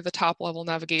here, the top level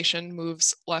navigation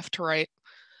moves left to right.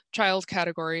 Child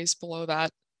categories below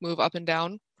that move up and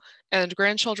down, and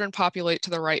grandchildren populate to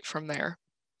the right from there.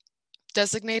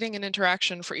 Designating an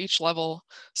interaction for each level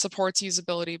supports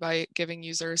usability by giving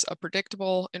users a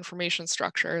predictable information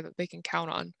structure that they can count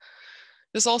on.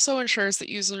 This also ensures that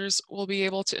users will be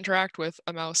able to interact with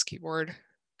a mouse, keyboard,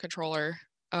 controller.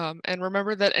 And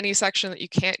remember that any section that you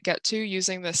can't get to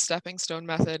using this stepping stone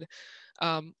method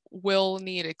will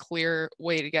need a clear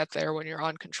way to get there when you're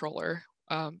on controller.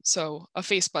 So a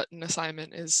face button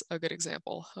assignment is a good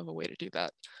example of a way to do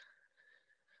that.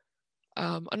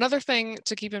 Another thing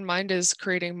to keep in mind is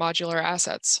creating modular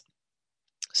assets.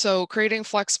 So creating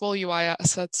flexible UI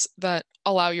assets that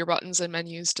allow your buttons and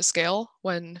menus to scale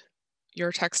when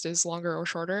your text is longer or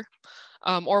shorter,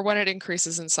 or when it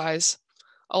increases in size,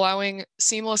 allows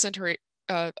seamless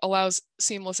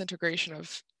integration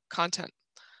of content.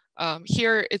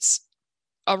 Here, it's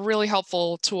a really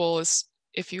helpful tool is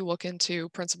if you look into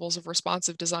principles of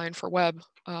responsive design for web,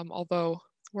 although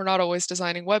we're not always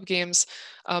designing web games,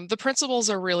 the principles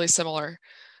are really similar.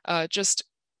 Just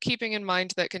keeping in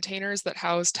mind that containers that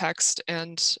house text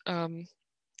and,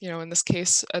 in this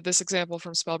case, this example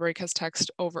from Spellbreak has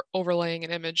text overlaying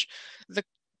an image.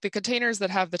 The containers that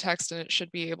have the text in it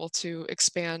should be able to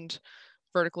expand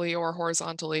vertically or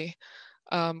horizontally.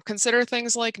 Consider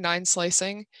things like 9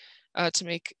 slicing to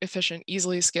make efficient,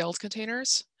 easily scaled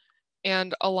containers,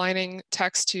 and aligning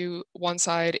text to one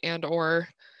side and or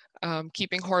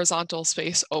keeping horizontal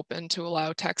space open to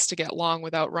allow text to get long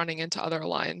without running into other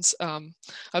lines.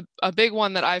 A big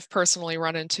one that I've personally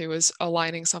run into is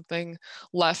aligning something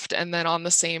left and then on the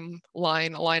same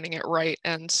line, aligning it right.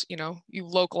 And you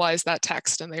localize that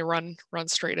text and they run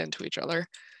straight into each other.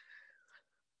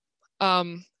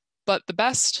 But the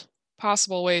best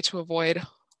possible way to avoid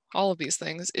all of these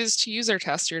things is to user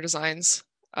test your designs.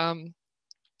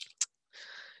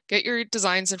 Get your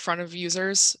designs in front of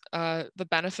users. The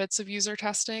benefits of user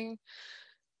testing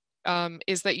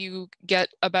is that you get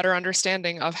a better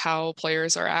understanding of how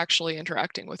players are actually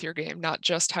interacting with your game, not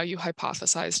just how you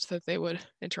hypothesized that they would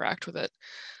interact with it.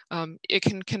 It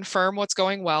can confirm what's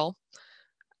going well,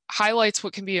 highlights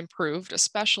what can be improved,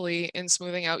 especially in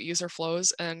smoothing out user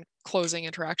flows and closing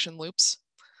interaction loops.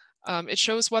 It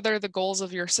shows whether the goals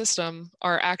of your system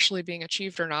are actually being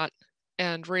achieved or not,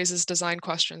 and raises design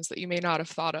questions that you may not have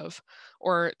thought of,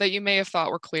 or that you may have thought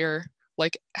were clear,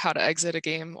 like how to exit a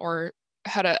game, or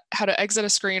how to exit a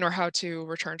screen, or how to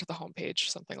return to the home page,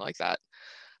 something like that.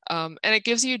 And it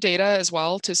gives you data as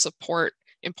well to support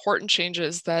important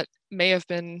changes that may have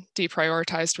been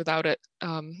deprioritized without it,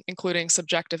 including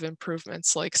subjective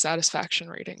improvements like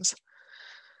satisfaction ratings.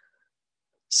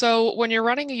 So when you're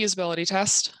running a usability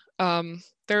test,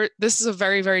 this is a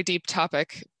very, very deep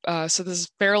topic, so this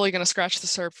is barely going to scratch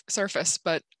the surface,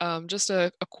 but just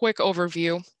a quick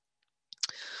overview.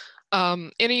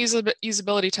 In a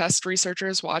usability test,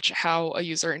 researchers watch how a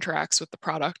user interacts with the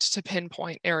product to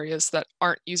pinpoint areas that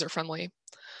aren't user-friendly.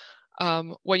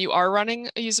 When you are running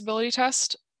a usability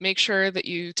test, make sure that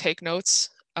you take notes,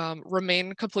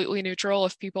 remain completely neutral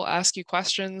if people ask you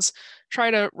questions,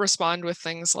 try to respond with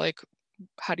things like,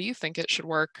 how do you think it should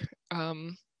work?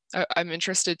 I'm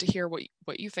interested to hear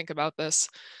what you think about this.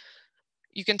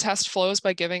 You can test flows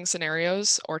by giving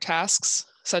scenarios or tasks,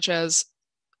 such as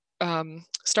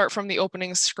start from the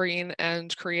opening screen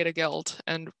and create a guild,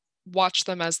 and watch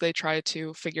them as they try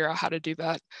to figure out how to do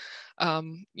that.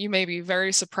 You may be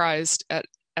very surprised at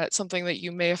something that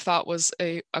you may have thought was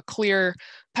a clear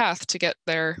path to get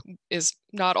there is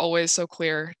not always so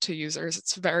clear to users.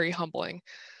 It's very humbling.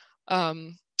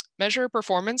 Measure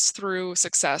performance through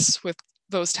success with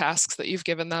those tasks that you've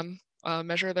given them.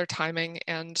 Measure their timing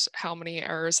and how many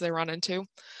errors they run into.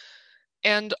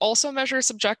 And also measure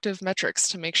subjective metrics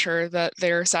to make sure that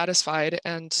they're satisfied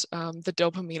and the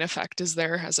dopamine effect is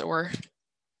there, as it were.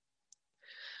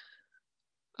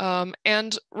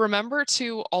 And remember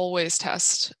to always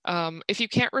test. If you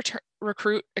can't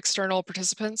recruit external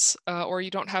participants or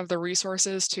you don't have the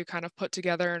resources to kind of put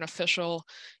together an official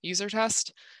user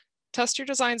test, test your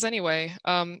designs anyway.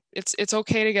 It's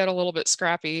okay to get a little bit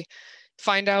scrappy.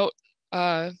 Find out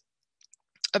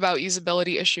about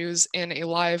usability issues in a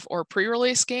live or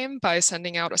pre-release game by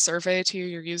sending out a survey to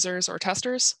your users or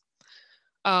testers,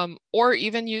 or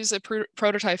even use a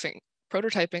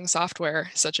prototyping software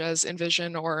such as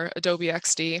InVision or Adobe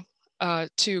XD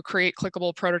to create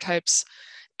clickable prototypes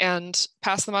and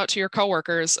pass them out to your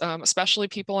coworkers, especially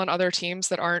people on other teams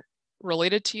that aren't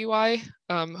related to UI,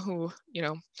 who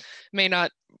may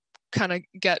not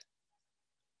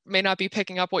be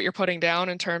picking up what you're putting down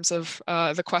in terms of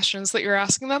the questions that you're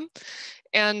asking them,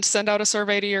 and send out a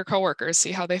survey to your coworkers,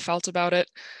 see how they felt about it,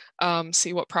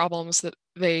 see what problems that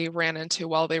they ran into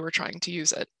while they were trying to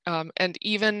use it. And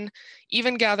even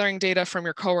gathering data from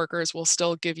your coworkers will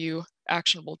still give you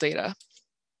actionable data.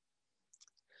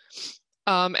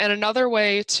 And another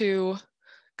way to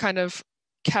kind of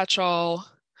catch-all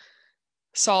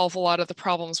solve a lot of the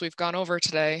problems we've gone over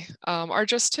today are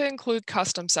just to include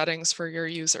custom settings for your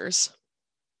users.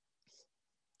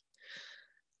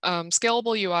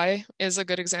 Scalable UI is a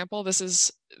good example. This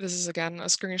is again a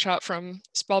screenshot from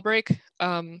Spellbreak.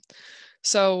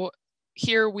 So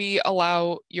here we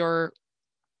allow your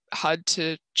HUD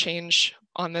to change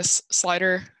on this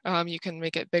slider. You can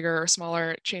make it bigger or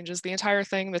smaller. It changes the entire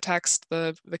thing, the text,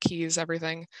 the keys,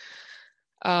 everything.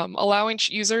 Allowing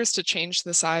users to change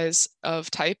the size of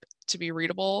type to be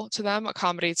readable to them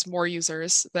accommodates more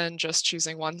users than just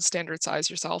choosing one standard size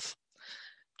yourself.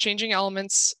 Changing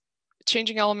element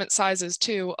sizes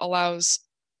too allows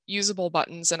usable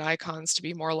buttons and icons to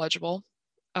be more legible.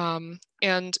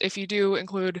 And if you do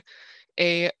include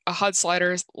a HUD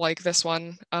slider like this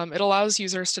one, it allows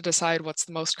users to decide what's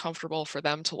the most comfortable for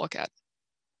them to look at.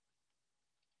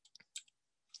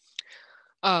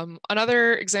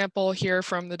 Another example here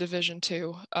from the Division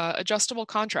 2, adjustable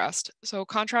contrast. So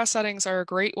contrast settings are a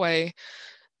great way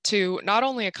to not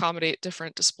only accommodate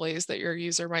different displays that your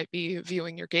user might be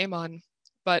viewing your game on,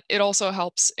 but it also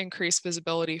helps increase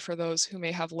visibility for those who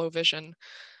may have low vision.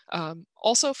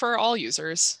 Also for all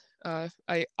users.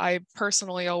 I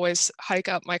personally always hike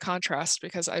up my contrast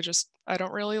because I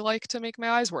don't really like to make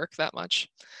my eyes work that much.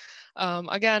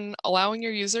 Again, allowing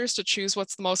your users to choose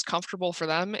what's the most comfortable for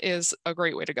them is a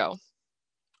great way to go.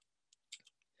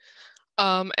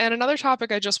 And another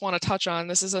topic I just want to touch on,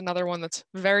 this is another one that's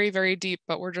very, very deep,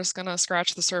 but we're just going to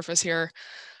scratch the surface here,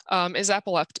 is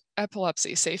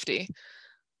epilepsy safety.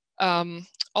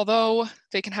 Although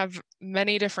they can have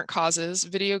many different causes,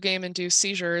 video game-induced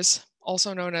seizures,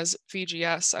 also known as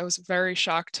VGS, I was very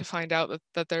shocked to find out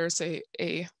that there's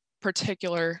a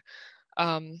particular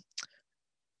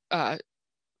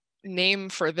name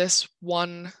for this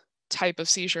one type of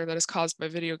seizure that is caused by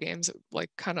video games. It like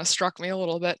kind of struck me a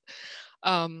little bit.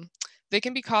 They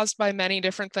can be caused by many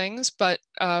different things, but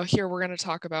here we're going to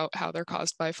talk about how they're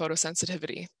caused by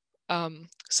photosensitivity.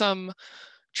 Some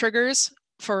triggers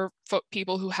for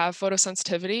people who have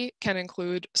photosensitivity can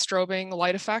include strobing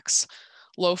light effects,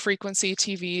 low frequency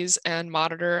TVs and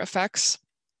monitor effects,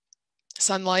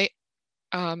 sunlight,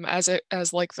 as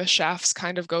like the shafts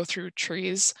kind of go through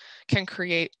trees, can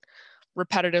create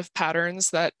repetitive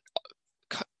patterns that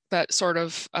sort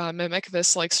of mimic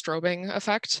this like strobing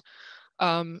effect,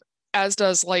 as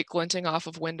does light glinting off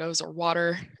of windows or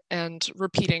water and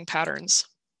repeating patterns.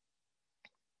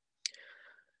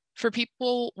 For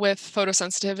people with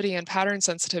photosensitivity and pattern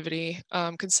sensitivity,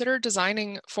 consider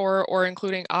designing for or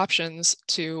including options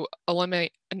to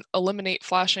eliminate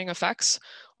flashing effects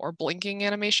or blinking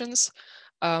animations.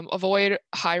 Avoid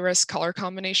high-risk color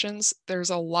combinations. There's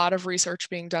a lot of research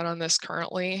being done on this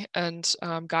currently, and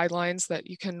guidelines that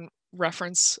you can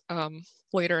reference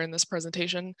later in this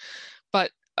presentation. But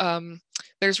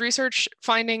there's research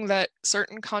finding that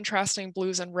certain contrasting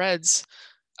blues and reds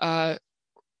and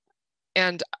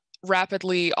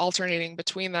rapidly alternating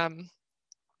between them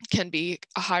can be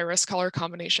a high-risk color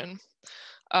combination.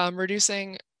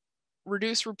 Reduce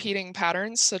repeating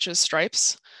patterns such as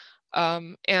stripes.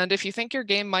 And if you think your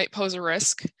game might pose a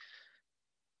risk,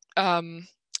 there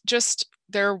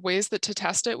are ways to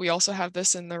test it. We also have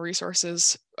this in the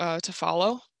resources to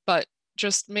follow, but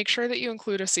just make sure that you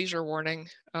include a seizure warning.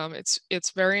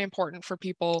 It's very important for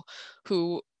people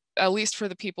who, at least for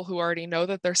the people who already know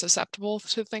that they're susceptible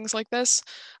to things like this,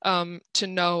 to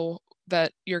know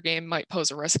that your game might pose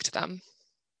a risk to them.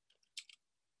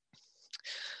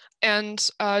 And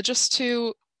just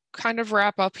to kind of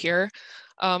wrap up here,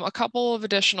 a couple of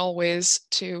additional ways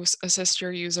to assist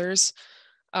your users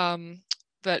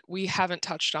that we haven't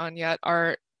touched on yet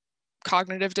are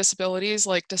cognitive disabilities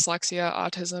like dyslexia,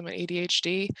 autism, and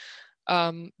ADHD.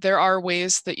 There are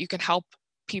ways that you can help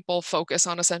people focus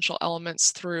on essential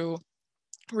elements through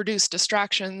reduced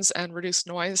distractions and reduced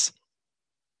noise.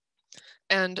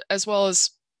 And as well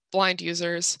as blind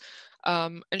users,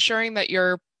 ensuring that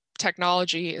your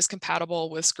technology is compatible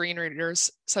with screen readers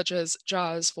such as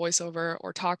JAWS, VoiceOver,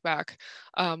 or TalkBack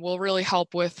will really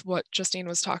help with what Justine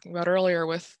was talking about earlier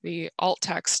with the alt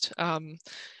text,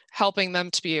 helping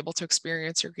them to be able to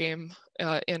experience your game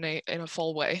in a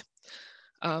full way.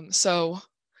 So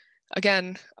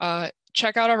again,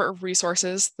 check out our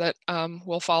resources that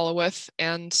we'll follow with,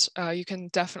 and you can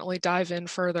definitely dive in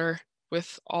further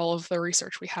with all of the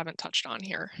research we haven't touched on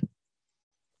here.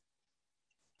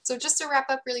 So just to wrap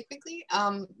up really quickly,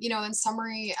 in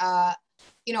summary,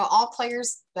 all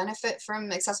players benefit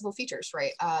from accessible features,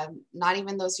 right? Not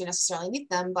even those who necessarily need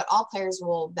them, but all players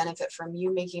will benefit from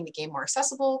you making the game more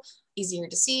accessible, easier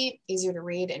to see, easier to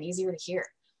read, and easier to hear.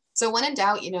 So when in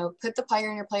doubt, put the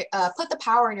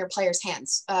power in your players'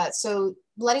 hands. So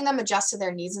letting them adjust to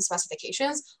their needs and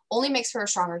specifications only makes for a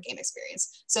stronger game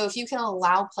experience. So if you can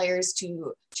allow players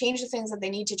to change the things that they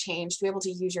need to change to be able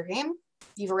to use your game,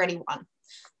 you've already won.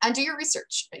 And do your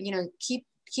research.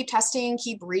 Keep testing,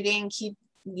 keep reading, keep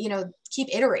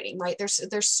iterating, right?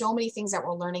 There's so many things that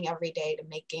we're learning every day to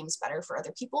make games better for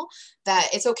other people, that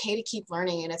it's okay to keep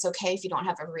learning, and it's okay if you don't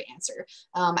have every answer.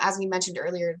 As we mentioned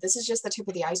earlier, this is just the tip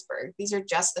of the iceberg. These are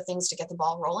just the things to get the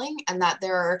ball rolling, and that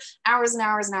there are hours and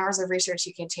hours and hours of research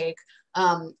you can take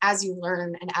as you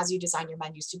learn and as you design your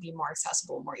menus to be more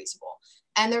accessible, more usable.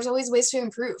 And there's always ways to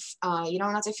improve. You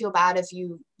don't have to feel bad if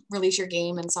you release your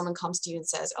game and someone comes to you and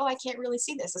says, oh, I can't really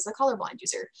see this as a colorblind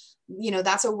user.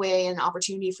 That's a way, an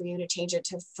opportunity for you to change it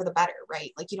for the better,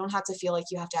 right? Like, you don't have to feel like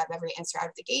you have to have every answer out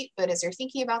of the gate, but as you're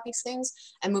thinking about these things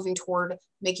and moving toward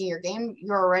making your game,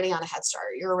 you're already on a head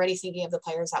start. You're already thinking of the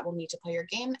players that will need to play your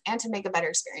game and to make a better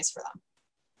experience for them.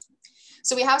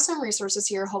 So we have some resources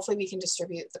here. Hopefully we can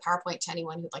distribute the PowerPoint to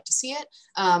anyone who'd like to see it.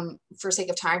 For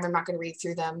sake of time, I'm not going to read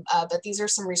through them, but these are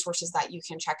some resources that you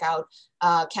can check out.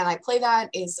 Can I Play That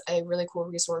is a really cool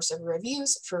resource of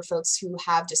reviews for folks who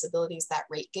have disabilities that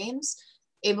rate games.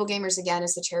 Able Gamers, again,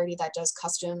 is the charity that does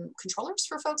custom controllers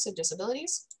for folks with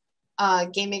disabilities.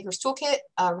 Game Maker's Toolkit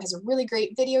has a really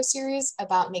great video series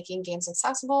about making games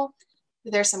accessible.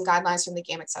 There's some guidelines from the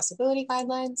Game Accessibility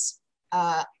Guidelines.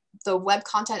 The Web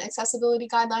Content Accessibility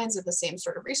Guidelines are the same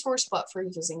sort of resource, but for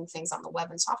using things on the web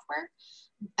and software.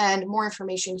 And more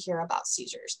information here about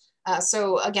seizures.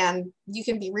 So again, you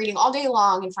can be reading all day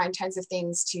long and find tons of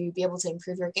things to be able to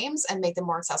improve your games and make them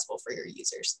more accessible for your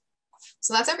users.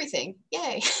 So that's everything.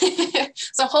 Yay.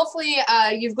 So hopefully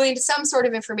you've gleaned some sort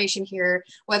of information here,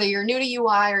 whether you're new to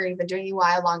UI or you've been doing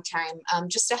UI a long time,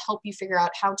 just to help you figure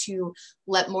out how to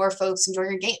let more folks enjoy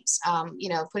your games.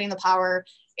 Putting the power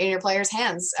in your players'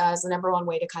 hands is the #1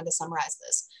 way to kind of summarize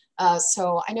this.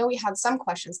 So I know we had some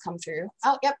questions come through.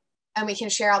 Oh, yep. And we can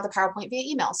share out the PowerPoint via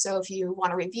email. So if you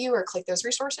want to review or click those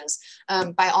resources,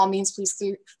 by all means, please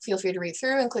feel free to read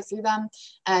through and click through them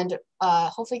and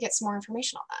hopefully get some more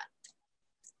information on that.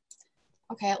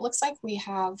 Okay, it looks like we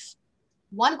have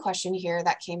one question here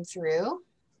that came through.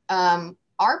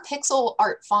 Are pixel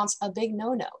art fonts a big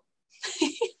no-no?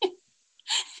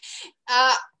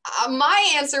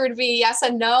 My answer would be yes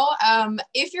and no.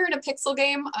 If you're in a pixel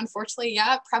game, unfortunately,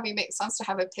 yeah, it probably makes sense to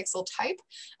have a pixel type.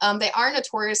 They are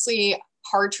notoriously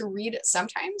hard to read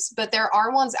sometimes, but there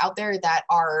are ones out there that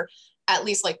are at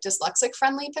least like dyslexic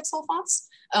friendly pixel fonts.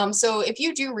 So if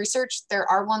you do research, there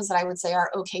are ones that I would say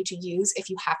are okay to use if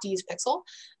you have to use pixel.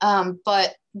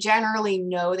 But generally,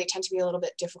 no, they tend to be a little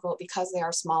bit difficult because they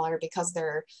are smaller, because they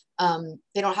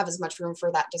don't have as much room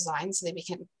for that design. So they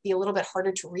can be a little bit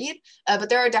harder to read. But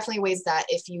there are definitely ways that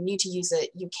if you need to use it,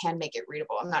 you can make it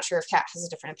readable. I'm not sure if Kat has a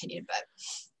different opinion, but.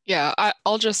 Yeah,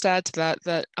 I'll just add to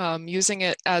that using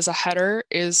it as a header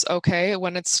is okay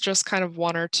when it's just kind of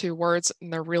 1 or 2 words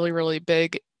and they're really, really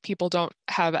big. People don't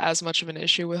have as much of an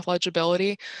issue with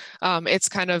legibility. It's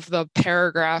kind of the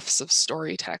paragraphs of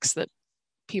story text that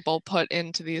people put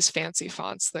into these fancy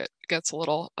fonts that gets a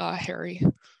little hairy.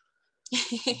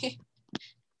 Here's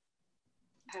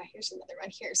another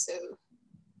one here. So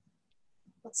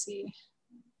let's see.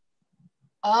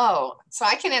 Oh, so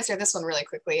I can answer this one really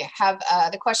quickly.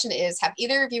 The question is, have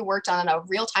either of you worked on a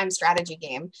real-time strategy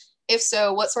game? If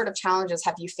so, what sort of challenges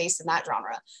have you faced in that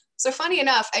genre? So funny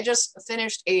enough, I just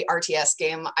finished a RTS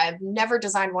game. I've never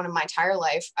designed one in my entire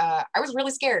life. I was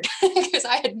really scared because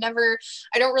I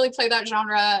don't really play that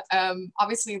genre.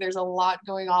 Obviously, there's a lot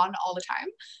going on all the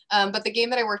time. But the game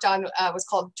that I worked on was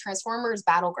called Transformers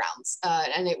Battlegrounds.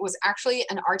 And it was actually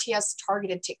an RTS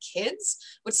targeted to kids,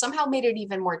 which somehow made it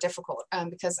even more difficult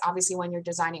because obviously when you're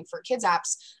designing for kids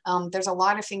apps, there's a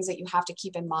lot of things that you have to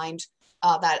keep in mind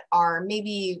that are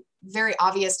maybe very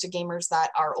obvious to gamers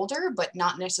that are older, but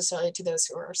not necessarily to those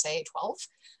who are, say,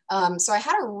 12. So I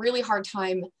had a really hard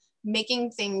time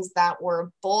making things that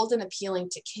were bold and appealing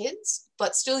to kids,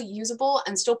 but still usable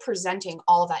and still presenting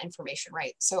all of that information,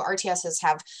 right? So RTSs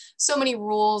have so many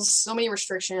rules, so many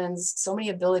restrictions, so many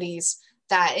abilities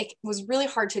that it was really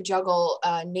hard to juggle,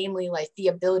 namely like the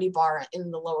ability bar in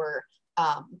the lower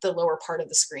part of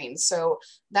the screen. So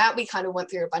that we kind of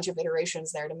went through a bunch of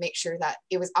iterations there to make sure that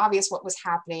it was obvious what was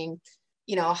happening,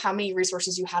 how many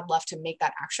resources you had left to make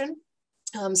that action.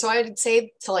 So I'd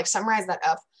say to like summarize that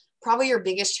up, probably your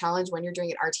biggest challenge when you're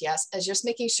doing an RTS is just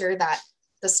making sure that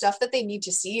the stuff that they need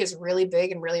to see is really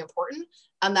big and really important,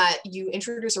 and that you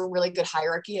introduce a really good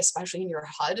hierarchy, especially in your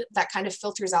HUD, that kind of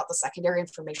filters out the secondary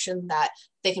information that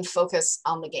they can focus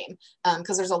on the game.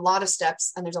 Because there's a lot of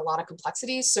steps and there's a lot of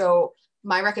complexity. So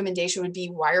my recommendation would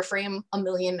be wireframe a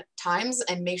million times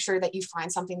and make sure that you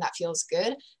find something that feels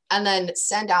good, and then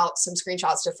send out some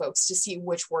screenshots to folks to see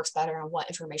which works better and what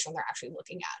information they're actually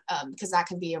looking at, because that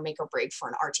can be a make or break for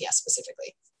an RTS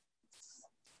specifically.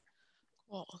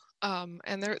 Cool.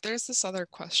 And there's this other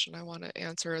question I want to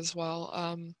answer as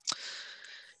well.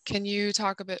 Can you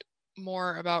talk a bit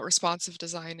more about responsive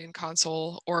design in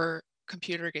console or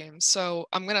computer games? So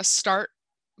I'm going to start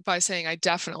by saying I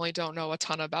definitely don't know a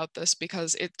ton about this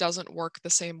because it doesn't work the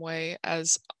same way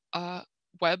as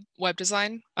web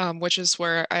design, which is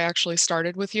where I actually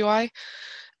started with UI.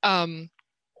 At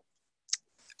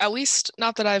least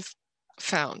not that I've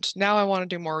found. Now I want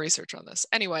to do more research on this.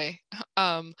 Anyway,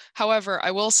 however, I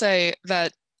will say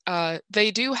that they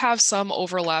do have some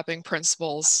overlapping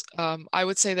principles. I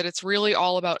would say that it's really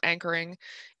all about anchoring,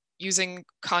 using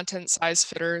content size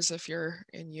fitters if you're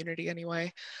in Unity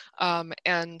anyway,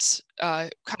 and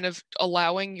kind of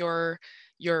allowing your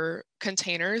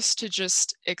containers to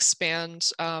just expand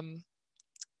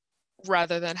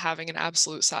rather than having an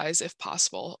absolute size if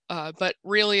possible. But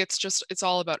really it's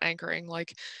all about anchoring,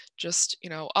 like just, you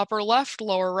know, upper left,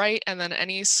 lower right, and then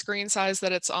any screen size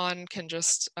that it's on can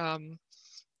just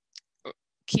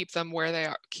keep them where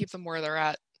they're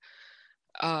at.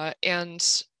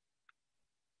 And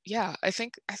yeah, I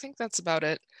think that's about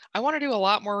it. I want to do a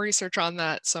lot more research on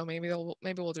that, so maybe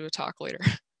we'll do a talk later.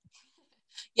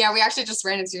 Yeah, we actually just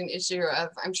ran into an issue of,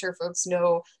 I'm sure folks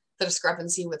know the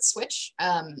discrepancy with Switch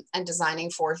and designing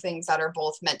for things that are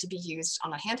both meant to be used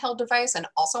on a handheld device and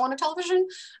also on a television.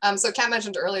 So Kat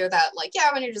mentioned earlier that, like,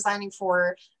 yeah, when you're designing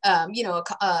for, you know,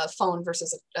 a phone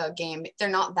versus a game, they're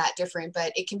not that different,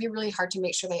 but it can be really hard to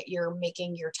make sure that you're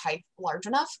making your type large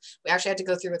enough. We actually had to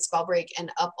go through with Spellbreak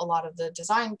and up a lot of the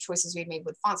design choices we made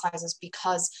with font sizes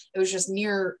because it was just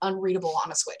near unreadable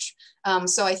on a Switch.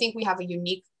 So I think we have a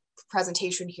unique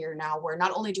presentation here now where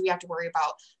not only do we have to worry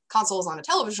about consoles on a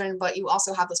television, but you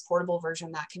also have this portable version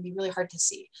that can be really hard to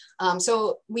see.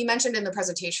 So we mentioned in the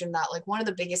presentation that, like, one of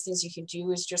the biggest things you can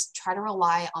do is just try to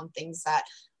rely on things that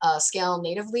scale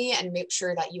natively and make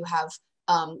sure that you have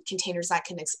containers that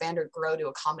can expand or grow to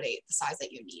accommodate the size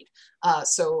that you need.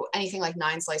 So anything like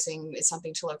 9 slicing is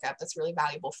something to look at that's really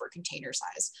valuable for container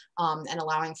size, and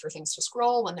allowing for things to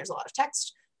scroll when there's a lot of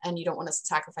text and you don't want to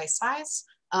sacrifice size.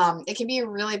 It can be a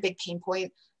really big pain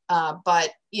point.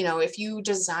 But, you know, if you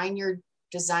design your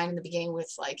design in the beginning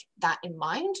with, like, that in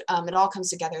mind, it all comes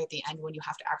together at the end when you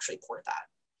have to actually port that.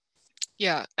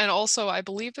 Yeah, and also I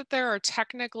believe that there are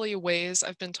technically ways,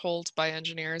 I've been told by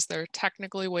engineers, there are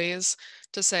technically ways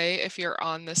to say, if you're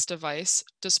on this device,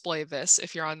 display this.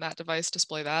 If you're on that device,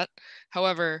 display that.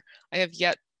 However, I have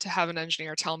yet to have an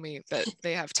engineer tell me that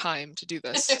they have time to do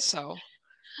this. So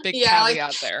big Yeah,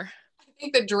 caveat there. I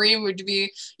think the dream would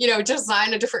be, you know,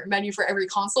 design a different menu for every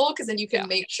console, because then you can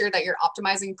make sure that you're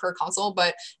optimizing per console.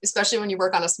 But especially when you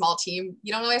work on a small team,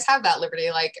 you don't always have that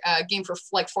liberty. Like a game for,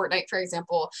 like, Fortnite, for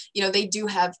example, you know, they do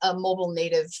have a mobile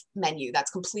native menu that's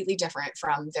completely different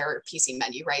from their PC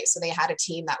menu, right? So they had a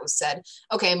team that was said,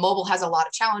 okay, mobile has a lot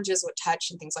of challenges with touch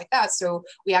and things like that. So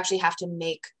we actually have to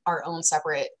make our own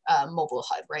separate mobile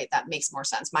HUD, right? That makes more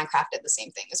sense. Minecraft did the same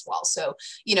thing as well. So,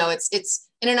 you know, it's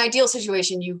in an ideal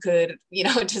situation, you could, you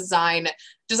know, design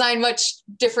much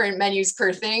different menus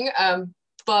per thing,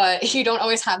 but you don't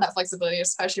always have that flexibility,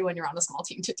 especially when you're on a small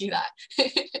team, to do that. All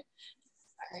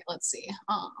right, let's see.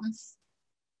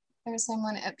 There's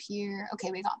someone up here. Okay,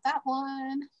 we got that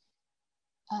one.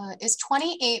 Is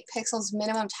 28 pixels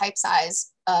minimum type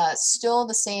size still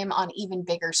the same on even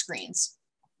bigger screens?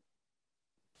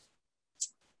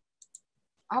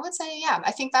 I would say, yeah,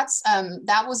 I think that's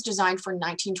that was designed for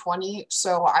 1920.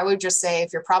 So I would just say,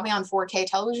 if you're probably on 4K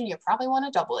television, you probably want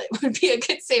to double it, would be a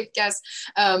good safe guess.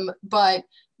 But,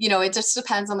 you know, it just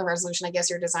depends on the resolution, I guess,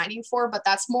 you're designing for, but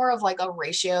that's more of like a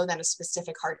ratio than a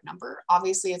specific hard number.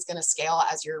 Obviously, it's going to scale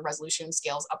as your resolution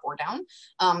scales up or down.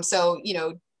 So, you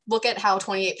know, look at how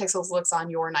 28 pixels looks on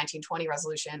your 1920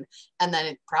 resolution, and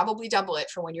then probably double it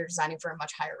for when you're designing for a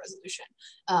much higher resolution.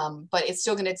 But it's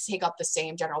still going to take up the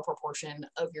same general proportion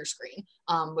of your screen,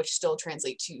 which still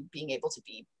translates to being able to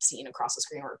be seen across the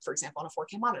screen, or, for example, on a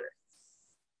 4K monitor.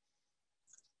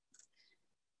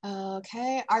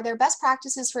 Okay, are there best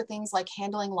practices for things like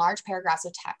handling large paragraphs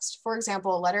of text? For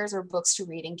example, letters or books to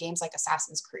read in games like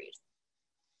Assassin's Creed.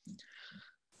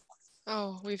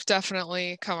 Oh, we've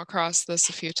definitely come across this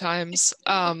a few times.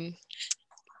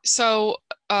 So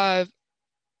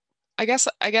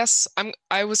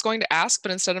I was going to ask,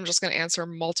 but instead I'm just going to answer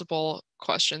multiple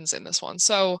questions in this one.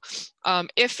 So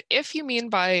if you mean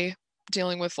by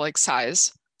dealing with like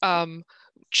size,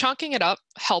 chunking it up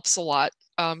helps a lot.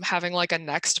 Having like a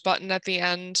next button at the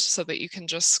end so that you can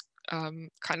just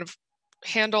kind of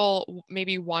handle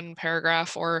maybe one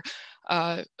paragraph or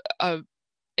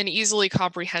an easily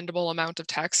comprehensible amount of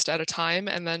text at a time,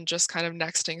 and then just kind of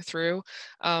nexting through.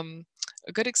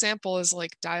 A good example is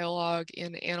like dialogue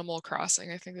in Animal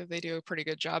Crossing. I think that they do a pretty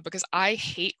good job because I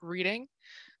hate reading.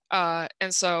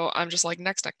 And so I'm just like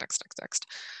next.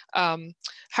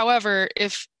 However,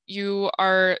 if you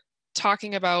are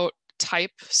talking about type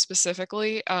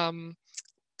specifically, the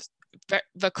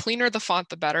cleaner the font,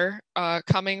 the better.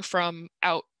 Coming from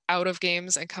out of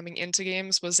games and coming into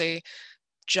games was a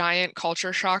giant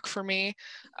culture shock for me.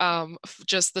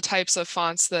 Just the types of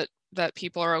fonts that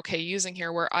people are okay using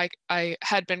here, where I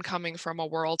had been coming from a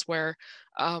world where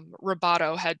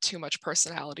Roboto had too much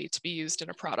personality to be used in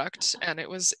a product, and it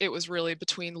was really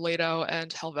between Lato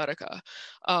and Helvetica.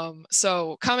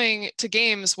 So coming to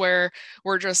games where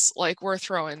we're just like, we're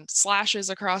throwing slashes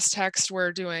across text,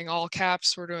 we're doing all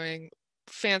caps, we're doing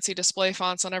fancy display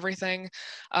fonts on everything,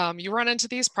 you run into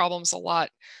these problems a lot.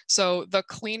 So the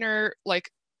cleaner, like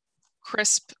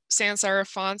crisp sans serif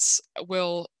fonts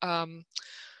will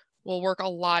work a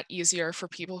lot easier for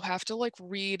people who have to like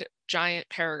read giant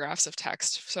paragraphs of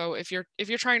text. So if you're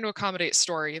trying to accommodate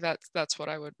story, that's what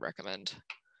I would recommend.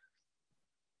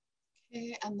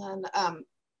 Okay, and then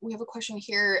we have a question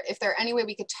here. If there any way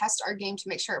we could test our game to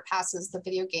make sure it passes the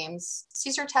video games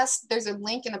Caesar test, there's a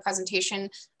link in the presentation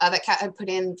that Kat had put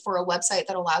in for a website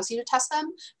that allows you to test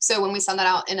them. So when we send that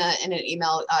out in an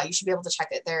email, you should be able to check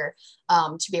it there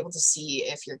to be able to see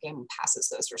if your game passes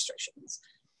those restrictions.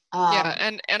 Yeah,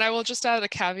 and I will just add a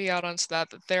caveat onto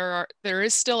that there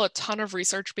is still a ton of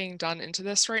research being done into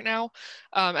this right now,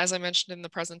 as I mentioned in the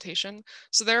presentation.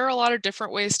 So there are a lot of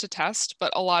different ways to test,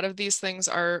 but a lot of these things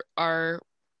are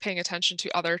paying attention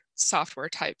to other software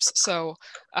types. So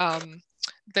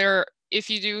if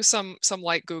you do some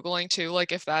light Googling too,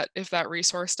 like if that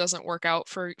resource doesn't work out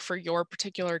for your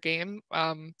particular game,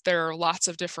 there are lots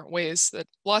of different ways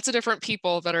lots of different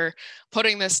people that are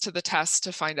putting this to the test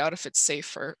to find out if it's safe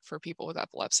for people with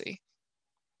epilepsy.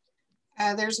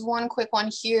 There's one quick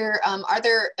one here. Are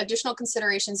there additional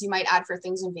considerations you might add for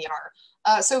things in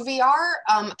VR? So VR,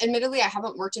 admittedly, I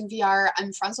haven't worked in VR.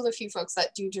 I'm friends with a few folks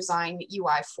that do design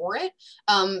UI for it.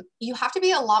 You have to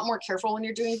be a lot more careful when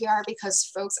you're doing VR because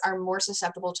folks are more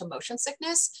susceptible to motion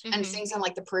sickness and things in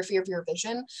like the periphery of your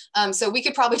vision. So we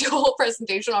could probably do a whole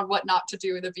presentation on what not to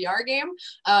do in a VR game.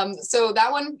 So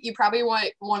that one, you probably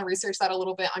want to research that a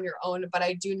little bit on your own, but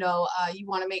I do know you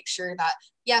want to make sure that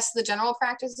yes, the general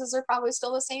practices are probably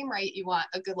still the same, right? You want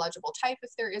a good legible type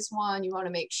if there is one. You want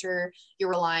to make sure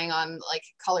you're relying on like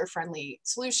color-friendly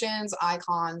solutions,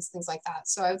 icons, things like that.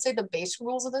 So I would say the base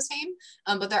rules are the same,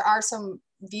 but there are some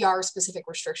VR-specific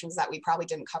restrictions that we probably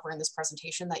didn't cover in this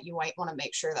presentation that you might want to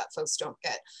make sure that folks don't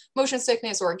get motion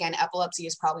sickness, or again, epilepsy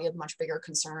is probably a much bigger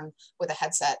concern with a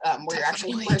headset where you're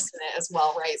actually immersed in it as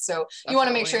well, right? So you want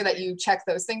to make sure that you check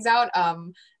those things out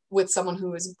with someone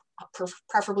who is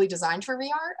preferably designed for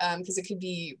VR, because it could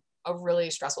be a really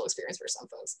stressful experience for some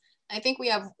folks. And I think we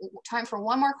have time for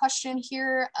one more question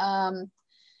here.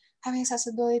 Having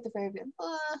accessibility at the very beginning.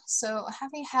 So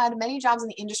having had many jobs in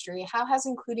the industry, how has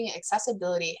including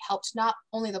accessibility helped not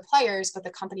only the players, but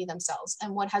the company themselves?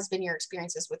 And what has been your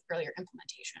experiences with earlier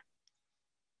implementation?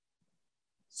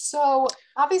 So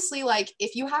obviously, like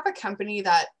if you have a company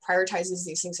that prioritizes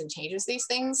these things and changes these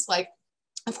things, like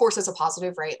of course, it's a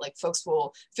positive, right? Like folks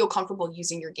will feel comfortable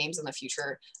using your games in the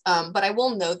future. But I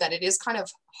will note that it is kind of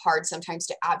hard sometimes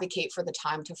to advocate for the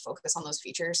time to focus on those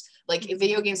features. Like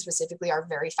video games specifically are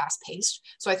very fast paced.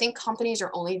 So I think companies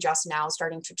are only just now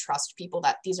starting to trust people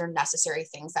that these are necessary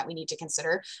things that we need to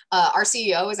consider. Our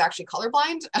CEO is actually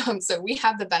colorblind. So we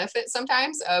have the benefit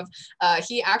sometimes of,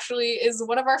 he actually is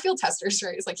one of our field testers,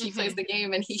 right? It's like he plays the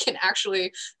game and he can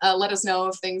actually let us know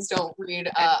if things don't read.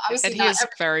 Obviously, and he is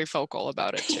very vocal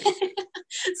about it too.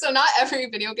 So not every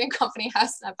video game company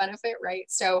has that benefit, right?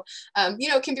 So, you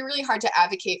know, it can be really hard to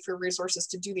advocate for resources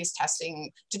to do this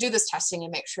testing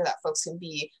and make sure that folks can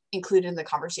be included in the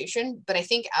conversation. But I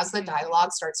think as the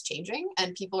dialogue starts changing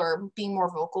and people are being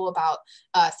more vocal about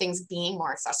things being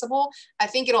more accessible, I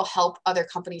think it'll help other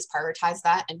companies prioritize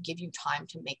that and give you time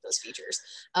to make those features.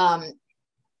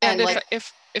 And like,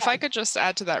 if I could just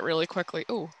add to that really quickly.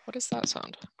 Oh, what is that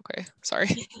sound? Okay,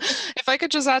 sorry. If I could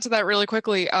just add to that really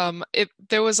quickly,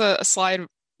 there was a slide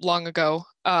long ago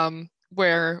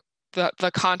where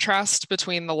the contrast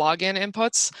between the login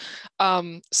inputs.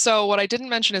 So what I didn't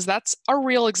mention is that's a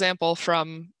real example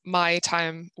from my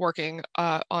time working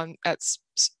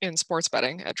in sports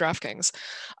betting at DraftKings.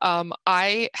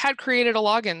 I had created a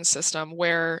login system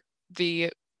where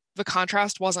the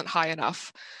contrast wasn't high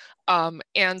enough.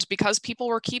 And because people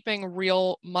were keeping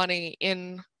real money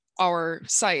in our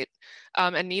site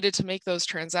and needed to make those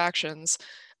transactions,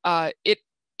 it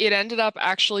ended up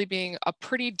actually being a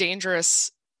pretty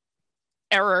dangerous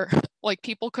error. Like,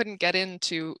 people couldn't get in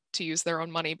to use their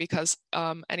own money because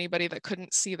anybody that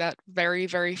couldn't see that very,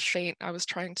 very faint, I was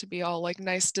trying to be all like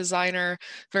nice designer,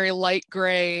 very light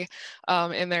gray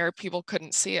in there, people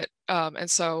couldn't see it. And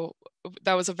so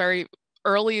that was a very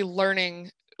early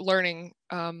learning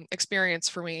experience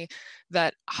for me,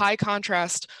 that high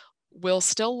contrast will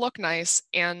still look nice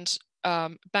and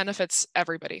benefits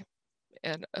everybody,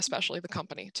 and especially the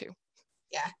company too.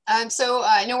 Yeah, so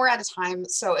I know we're out of time.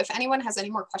 So if anyone has any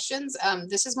more questions,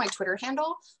 this is my Twitter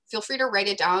handle. Feel free to write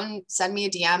it down, send me a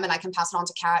DM, and I can pass it on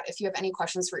to Kat. If you have any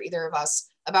questions for either of us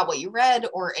about what you read,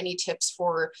 or any tips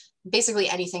for basically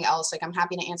anything else, like, I'm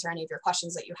happy to answer any of your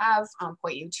questions that you have,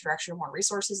 point you to direction more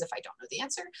resources if I don't know the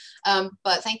answer.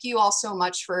 But thank you all so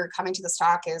much for coming to this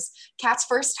talk. Is Kat's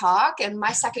first talk and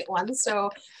my second one, so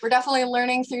we're definitely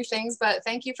learning through things, but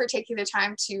thank you for taking the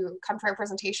time to come to our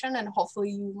presentation, and hopefully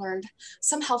you learned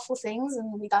some helpful things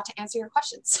and we got to answer your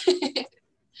questions.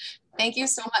 Thank you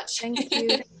so much. Thank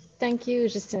you. Thank you,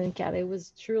 Justine and Kat. It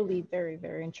was truly very,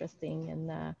 very interesting,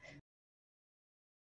 and